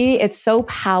energy. It's so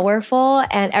powerful.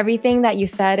 And everything that you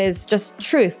said is just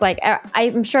truth. Like,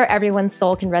 I'm sure everyone's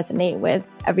soul can resonate with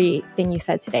everything you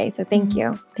said today. So thank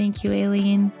you. Thank you,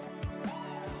 Aileen.